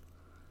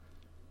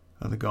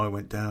 and the guy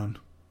went down,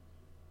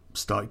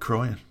 started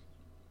crying.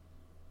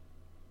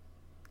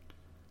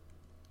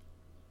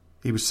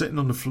 He was sitting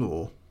on the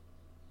floor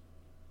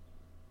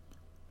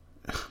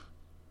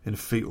in a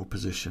fetal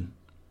position,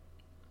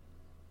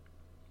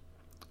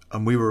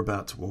 and we were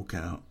about to walk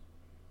out,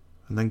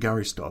 and then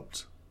Gary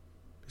stopped.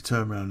 He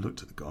turned around and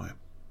looked at the guy.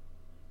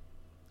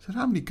 He said,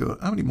 how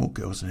many more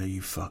girls in here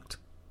you fucked?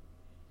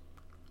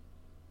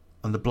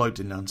 And the bloke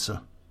didn't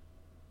answer.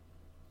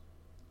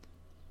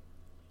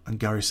 And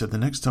Gary said, the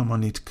next time I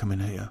need to come in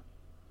here,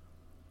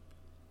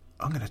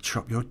 I'm going to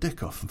chop your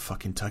dick off and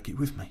fucking take it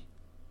with me.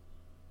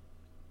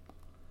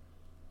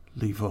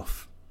 Leave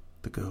off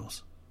the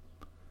girls.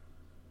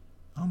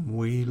 And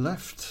we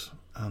left,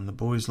 and the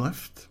boys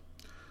left,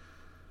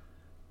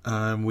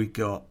 and we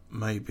got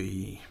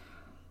maybe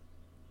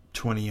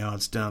 20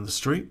 yards down the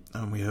street,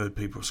 and we heard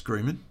people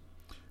screaming,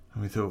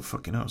 and we thought,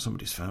 fucking hell,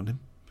 somebody's found him.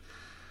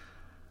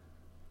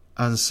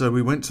 And so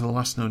we went to the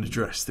last known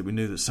address that we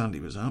knew that Sandy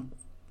was at,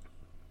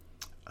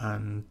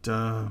 and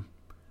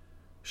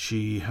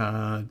she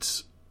had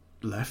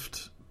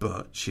left,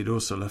 but she'd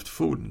also left a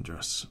forwarding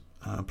address,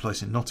 a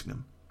place in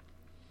Nottingham.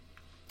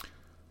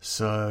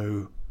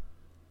 So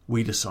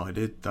we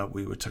decided that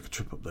we would take a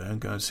trip up there and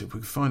go and see if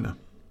we could find her.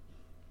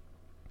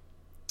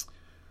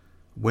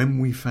 When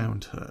we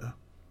found her,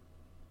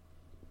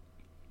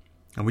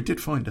 and we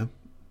did find her,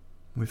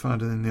 we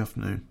found her in the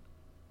afternoon.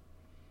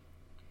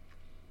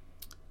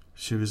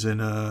 She was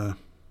in a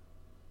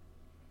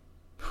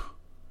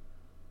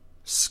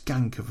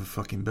skank of a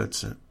fucking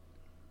bedsit.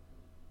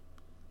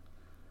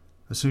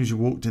 As soon as you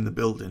walked in the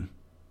building,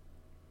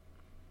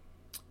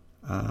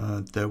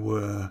 there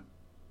were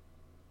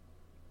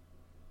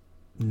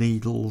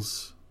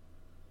needles,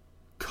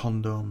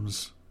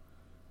 condoms,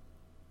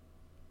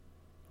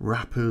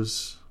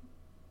 wrappers,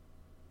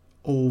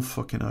 all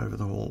fucking over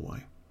the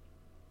hallway.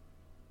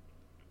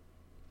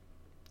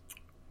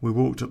 We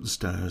walked up the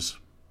stairs.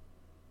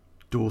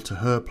 Door to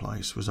her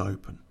place was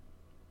open.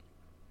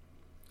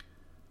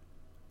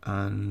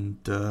 And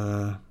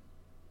there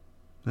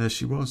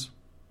she was.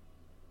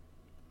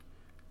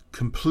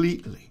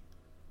 Completely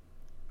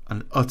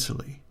and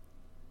utterly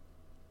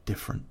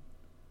different.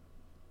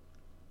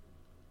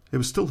 It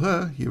was still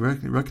her. You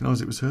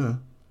recognise it was her.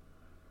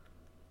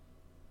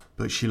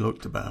 But she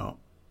looked about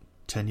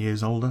 10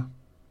 years older.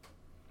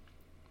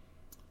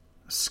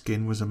 Her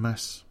skin was a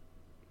mess.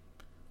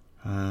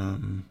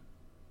 Fucking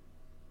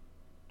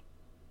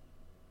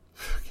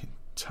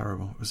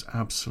terrible. It was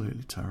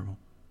absolutely terrible.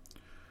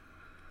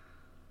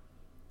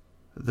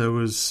 There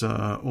was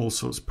all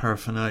sorts of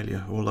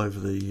paraphernalia all over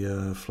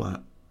the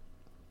flat.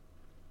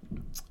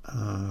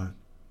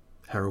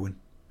 Heroin.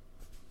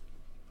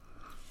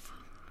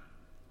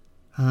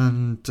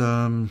 And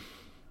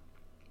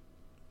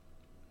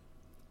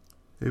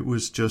it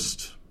was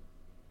just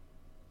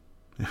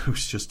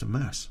a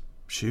mess.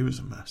 She was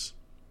a mess.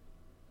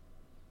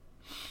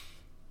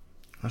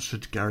 I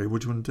said to Gary,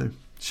 what do you want to do?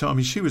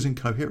 She was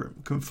incoherent.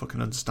 We couldn't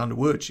fucking understand a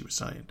word she was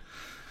saying.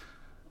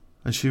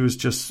 And she was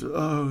just,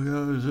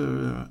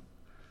 well,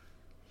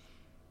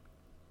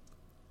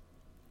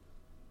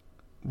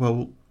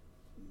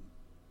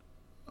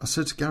 I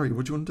said to Gary,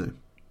 what do you want to do?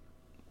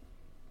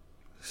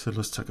 He said,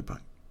 let's take her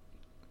back.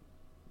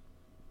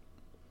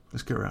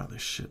 Let's get her out of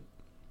this shit.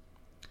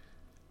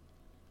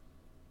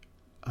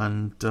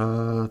 And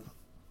I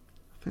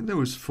think there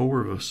was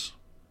 4 of us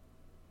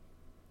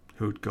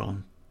who had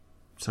gone.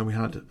 So we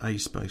had a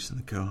space in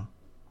the car.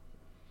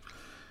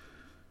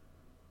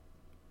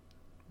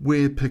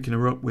 We're picking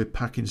her up. We're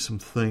packing some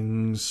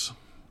things.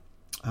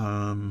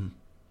 And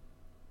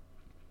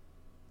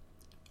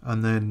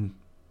then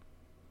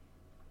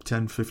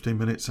 10, 15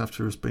 minutes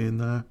after us being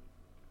there,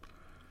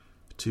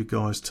 2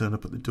 guys turn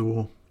up at the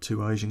door.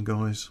 2 Asian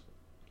guys.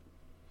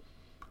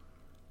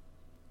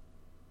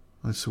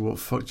 I said, what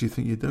the fuck do you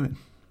think you're doing?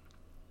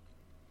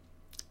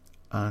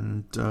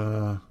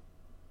 And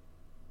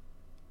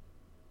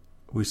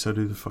we said,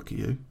 who the fuck are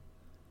you?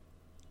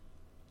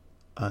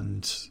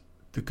 And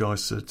the guy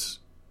said,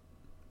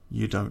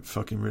 you don't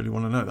fucking really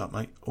want to know that,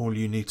 mate. All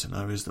you need to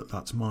know is that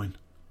that's mine.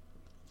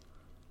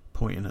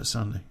 Pointing at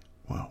Sandy.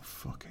 Well,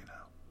 fucking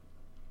hell.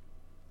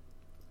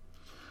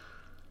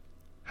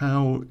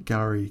 How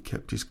Gary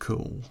kept his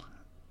cool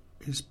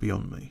is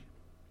beyond me.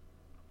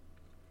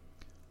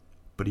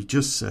 But he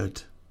just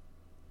said,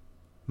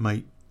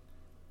 mate,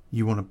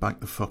 you want to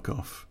back the fuck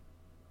off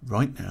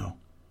right now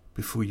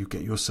before you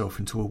get yourself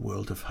into a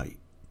world of hate.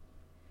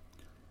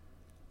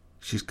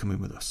 She's coming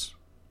with us.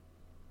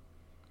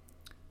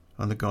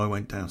 And the guy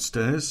went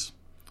downstairs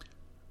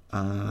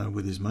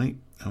with his mate,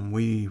 and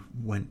we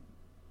went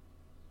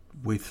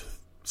with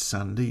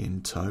Sandy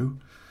in tow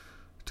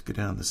to go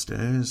down the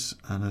stairs,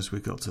 and as we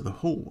got to the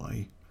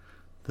hallway,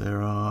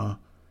 there are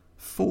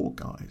 4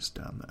 guys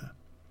down there.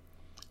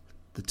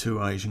 The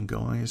 2 Asian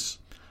guys,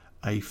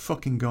 a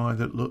fucking guy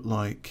that looked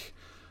like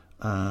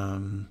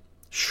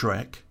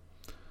Shrek,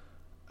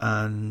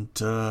 and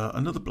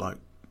another bloke.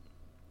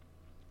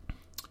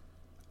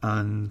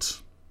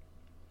 And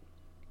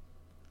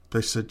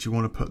they said, "Do you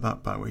want to put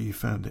that back where you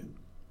found it?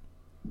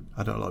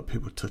 I don't like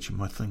people touching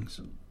my things."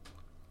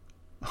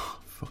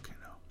 Oh, fucking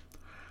hell.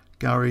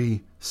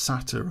 Gary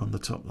sat her on the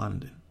top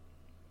landing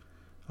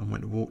and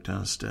went to walk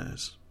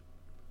downstairs.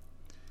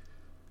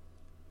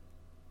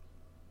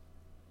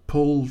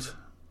 Pulled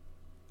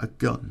a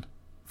gun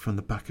from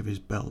the back of his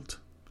belt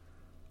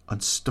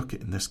and stuck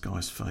it in this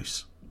guy's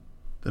face.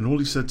 Then all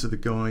he said to the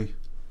guy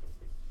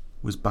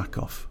was, "Back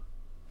off.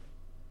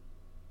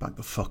 Back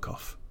the fuck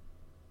off.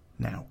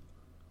 Now."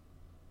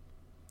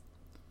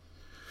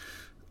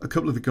 A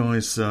couple of the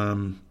guys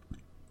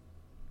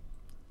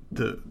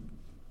that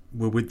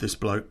were with this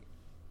bloke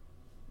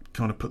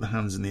kind of put their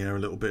hands in the air a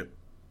little bit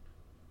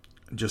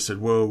and just said,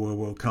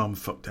 whoa, calm the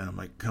fuck down,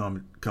 mate,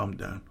 calm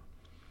down.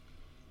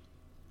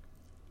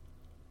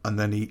 And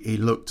then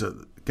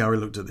Gary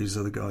looked at these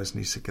other guys and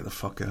he said, "Get the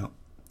fuck out."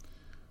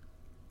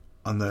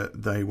 And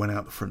they went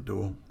out the front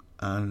door,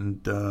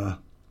 and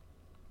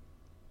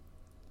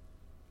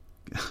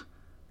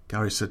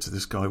Gary said to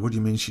this guy, "What do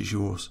you mean she's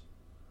yours?"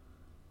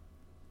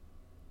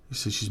 He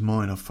said, "She's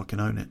mine, I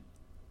fucking own it."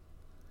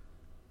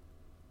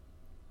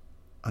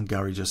 And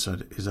Gary just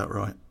said, "Is that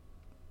right?"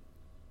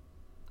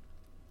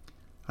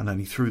 And then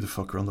he threw the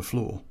fucker on the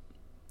floor,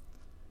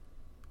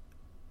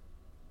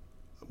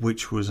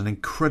 which was an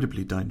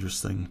incredibly dangerous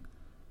thing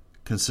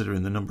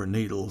considering the number of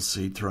needles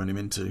he'd thrown him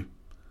into.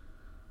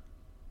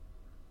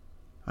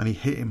 And he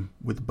hit him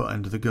with the butt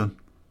end of the gun.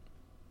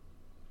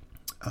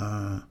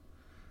 I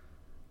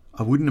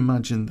wouldn't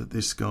imagine that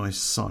this guy's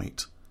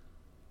sight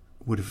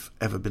would have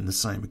ever been the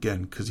same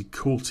again, because he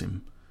caught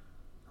him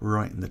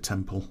right in the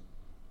temple.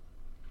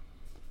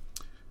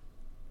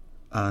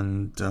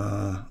 And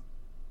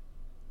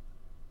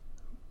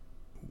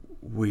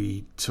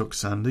we took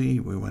Sandy,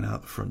 we went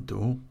out the front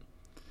door.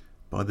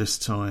 By this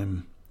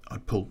time I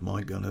pulled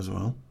my gun as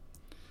well,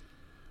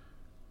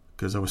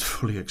 because I was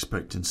fully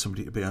expecting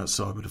somebody to be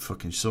outside with a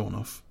fucking sawn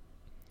off.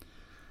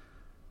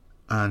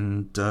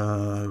 And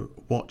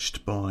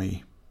watched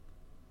by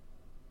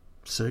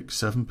 6,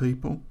 7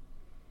 people,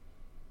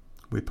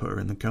 we put her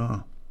in the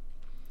car.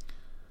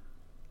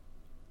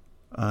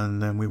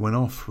 And then we went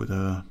off with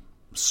a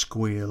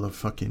squeal of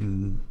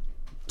fucking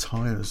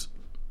tyres.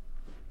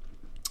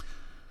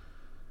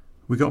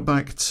 We got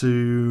back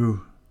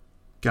to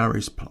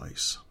Gary's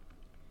place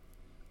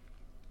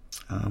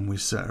and we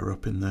set her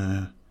up in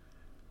there,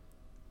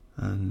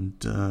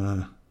 and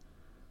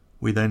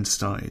we then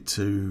started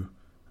to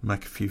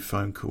make a few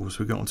phone calls.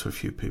 We got onto a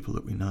few people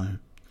that we know.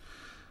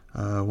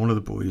 One of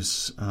the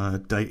boys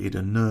dated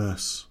a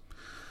nurse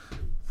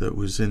that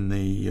was in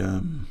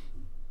the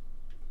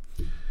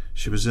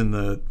she was in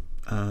the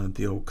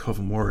old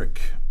Coven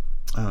Warwick,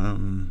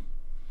 and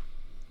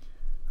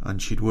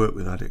she'd worked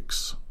with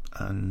addicts,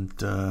 and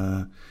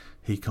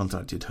he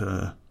contacted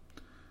her,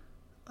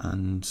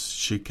 and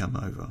she came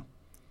over,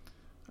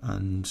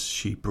 and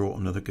she brought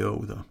another girl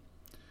with her.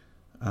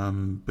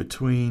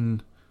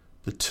 Between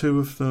the 2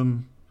 of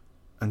them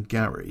and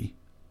Gary,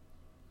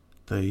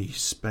 they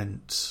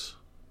spent,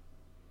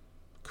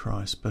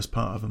 best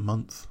part of a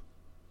month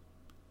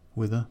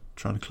with her,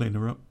 trying to clean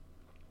her up.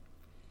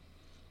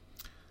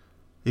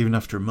 Even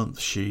after a month,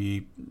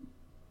 she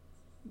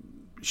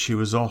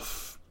was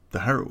off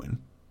the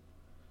heroin,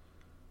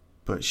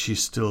 but she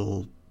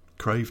still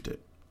craved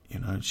it. You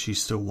know, she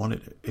still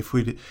wanted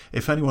it.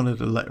 If anyone had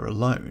let her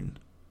alone,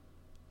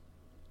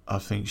 I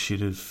think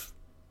she'd have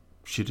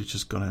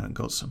just gone out and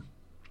got some.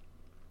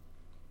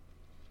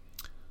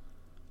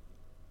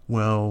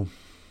 Well,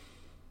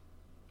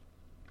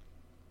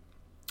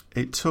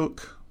 it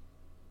took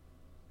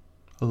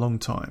a long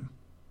time,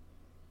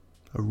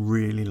 a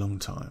really long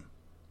time.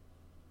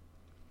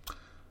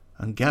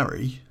 And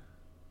Gary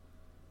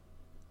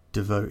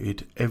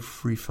devoted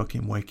every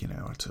fucking waking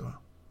hour to her.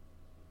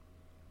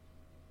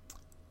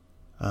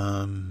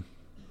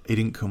 He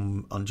didn't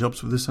come on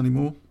jobs with us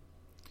anymore.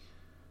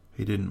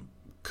 He didn't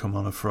come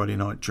on a Friday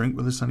night drink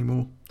with us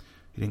anymore.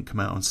 He didn't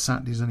come out on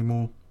Saturdays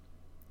anymore.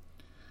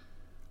 I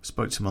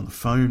spoke to him on the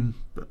phone,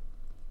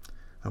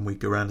 and we'd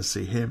go around to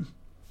see him.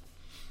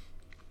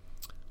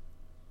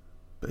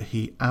 But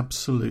he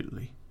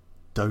absolutely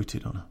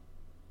doted on her.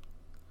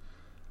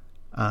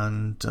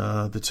 And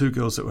the 2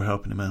 girls that were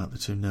helping him out, the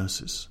 2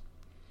 nurses,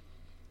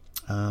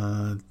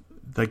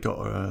 they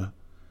got her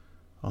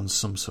on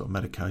some sort of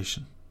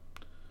medication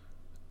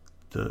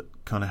that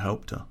kind of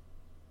helped her.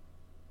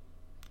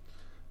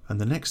 And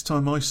the next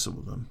time I saw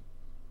them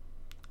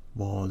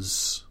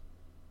was,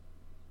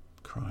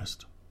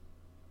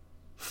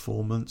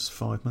 4 months,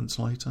 5 months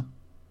later.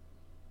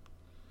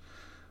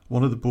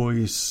 One of the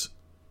boys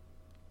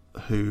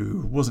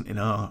who wasn't in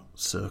our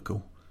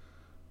circle,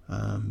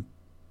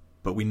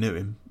 but we knew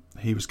him,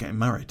 he was getting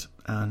married,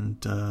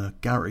 and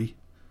Gary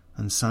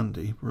and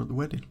Sandy were at the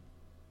wedding.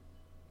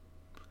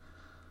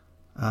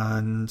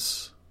 And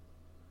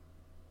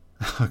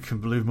I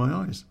couldn't believe my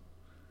eyes.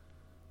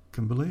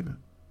 Couldn't believe it.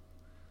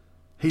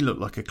 He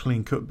looked like a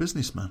clean-cut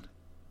businessman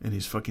in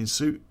his fucking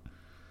suit.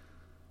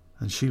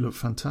 And she looked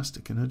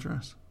fantastic in her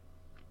dress.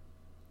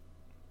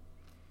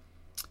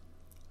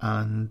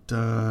 And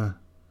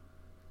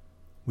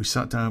we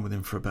sat down with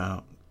him for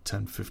about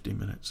 10, 15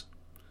 minutes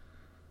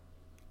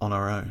on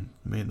our own,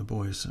 me and the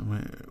boys, and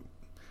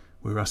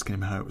we were asking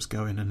him how it was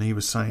going, and he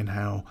was saying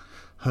how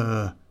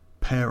her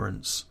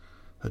parents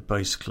had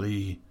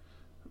basically,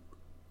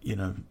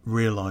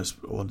 realised,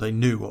 or they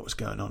knew what was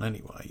going on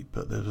anyway,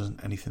 but there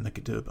wasn't anything they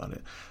could do about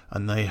it,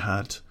 and they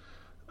had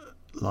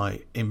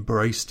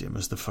embraced him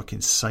as the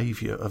fucking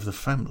saviour of the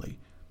family.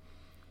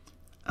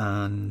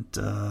 And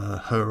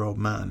her old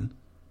man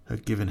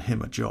had given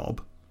him a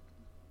job,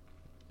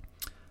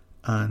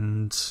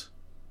 and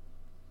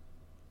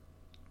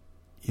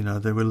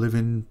they were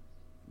living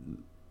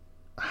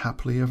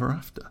happily ever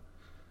after.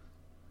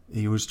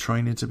 He was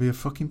training to be a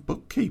fucking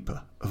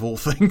bookkeeper, of all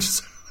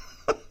things.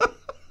 A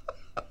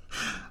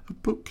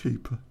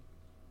bookkeeper.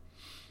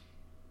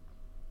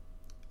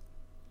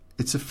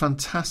 It's a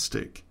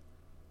fantastic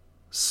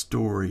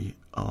story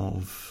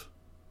of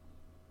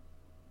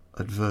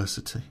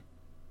adversity.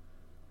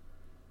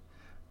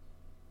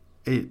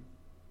 It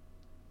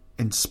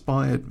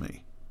inspired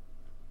me.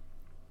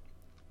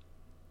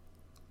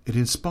 It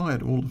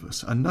inspired all of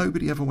us, and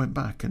nobody ever went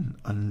back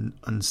and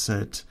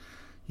said,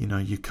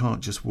 you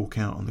can't just walk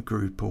out on the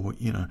group, or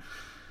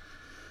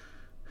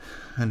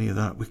any of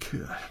that.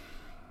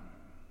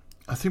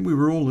 I think we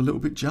were all a little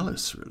bit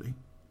jealous, really,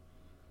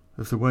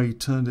 of the way he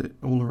turned it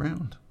all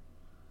around,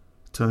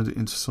 turned it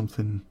into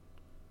something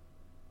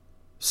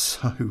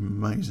so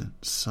amazing,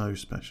 so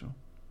special.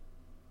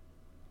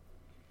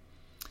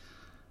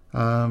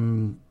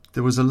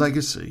 There was a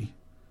legacy,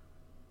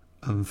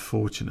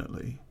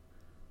 unfortunately.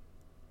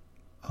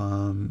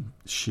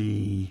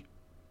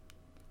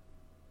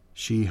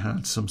 She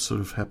had some sort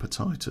of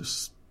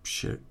hepatitis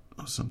shit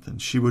or something.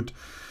 She would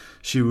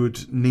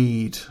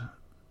need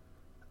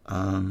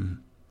to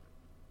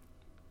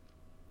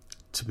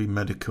be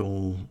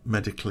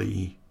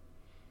medically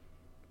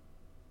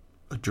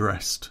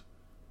addressed,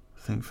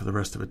 I think, for the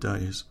rest of her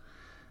days.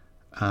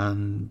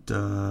 And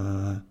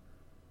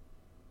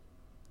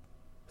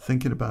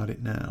thinking about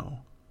it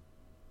now,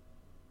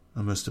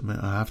 I must admit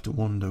I have to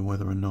wonder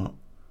whether or not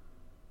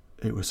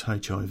it was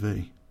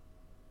HIV.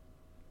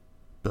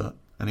 But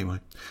anyway,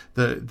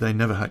 they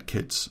never had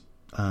kids.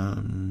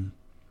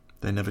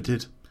 They never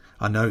did.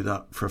 I know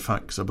that for a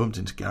fact because I bumped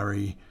into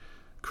Gary.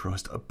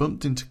 I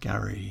bumped into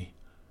Gary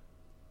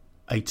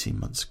 18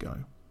 months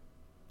ago.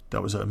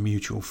 That was at a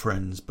mutual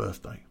friend's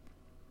birthday.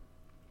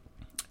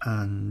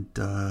 And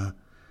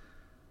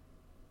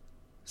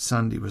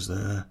Sandy was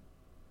there,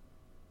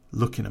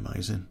 looking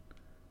amazing.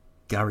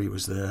 Gary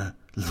was there,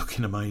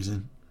 looking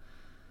amazing.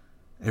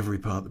 Every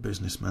part of the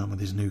businessman with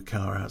his new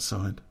car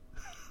outside.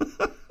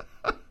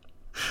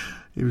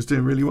 He was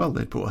doing really well.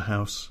 They'd bought a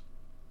house,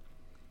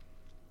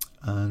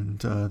 and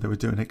they were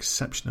doing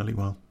exceptionally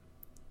well.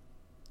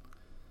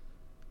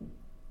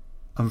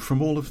 And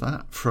from all of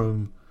that,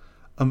 from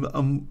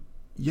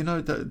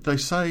they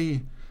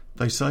say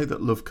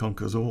that love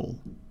conquers all.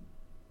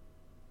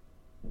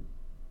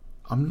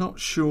 I'm not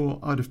sure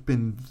I'd have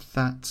been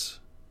that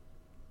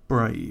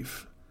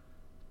brave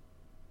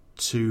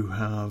to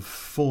have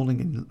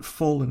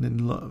fallen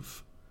in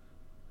love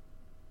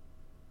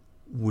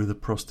with a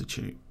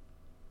prostitute.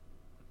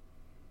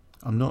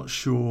 I'm not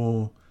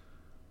sure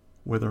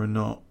whether or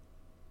not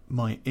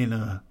my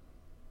inner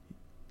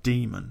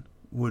demon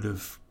would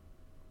have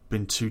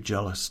been too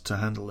jealous to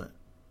handle it.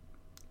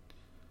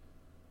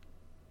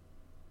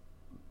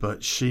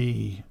 But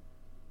she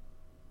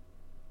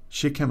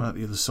came out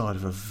the other side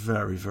of a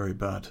very, very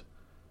bad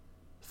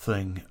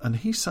thing, and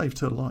he saved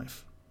her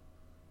life.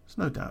 There's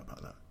no doubt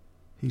about that.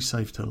 He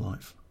saved her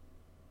life.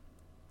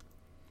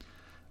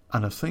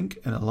 And I think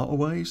in a lot of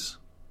ways,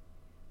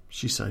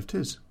 she saved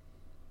his.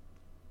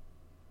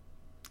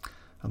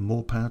 And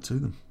more power to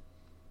them.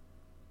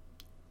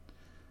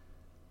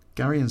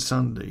 Gary and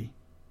Sandy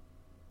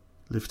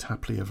lived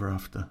happily ever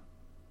after.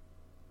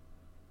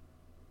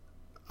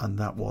 And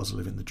that was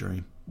living the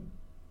dream.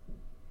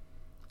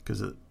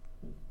 Because at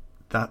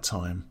that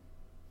time,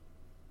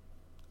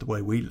 the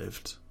way we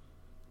lived,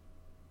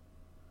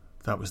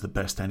 that was the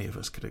best any of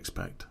us could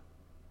expect.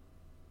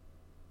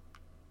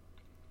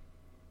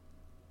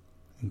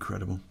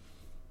 Incredible.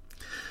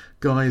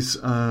 Guys,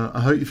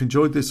 I hope you've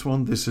enjoyed this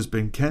one. This has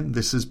been Ken.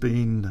 This has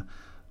been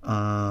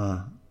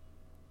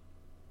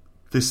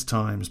this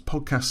time's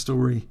podcast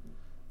story.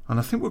 And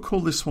I think we'll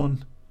call this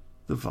one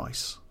The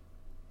Vice,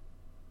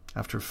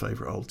 after a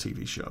favourite old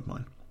TV show of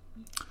mine.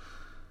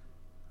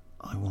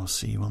 I will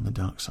see you on the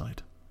dark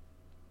side.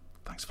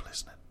 Thanks for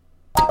listening.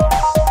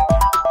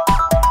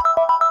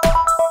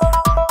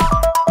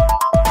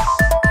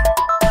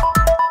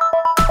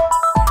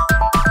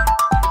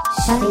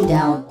 Shutting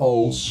down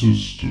all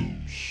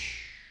systems.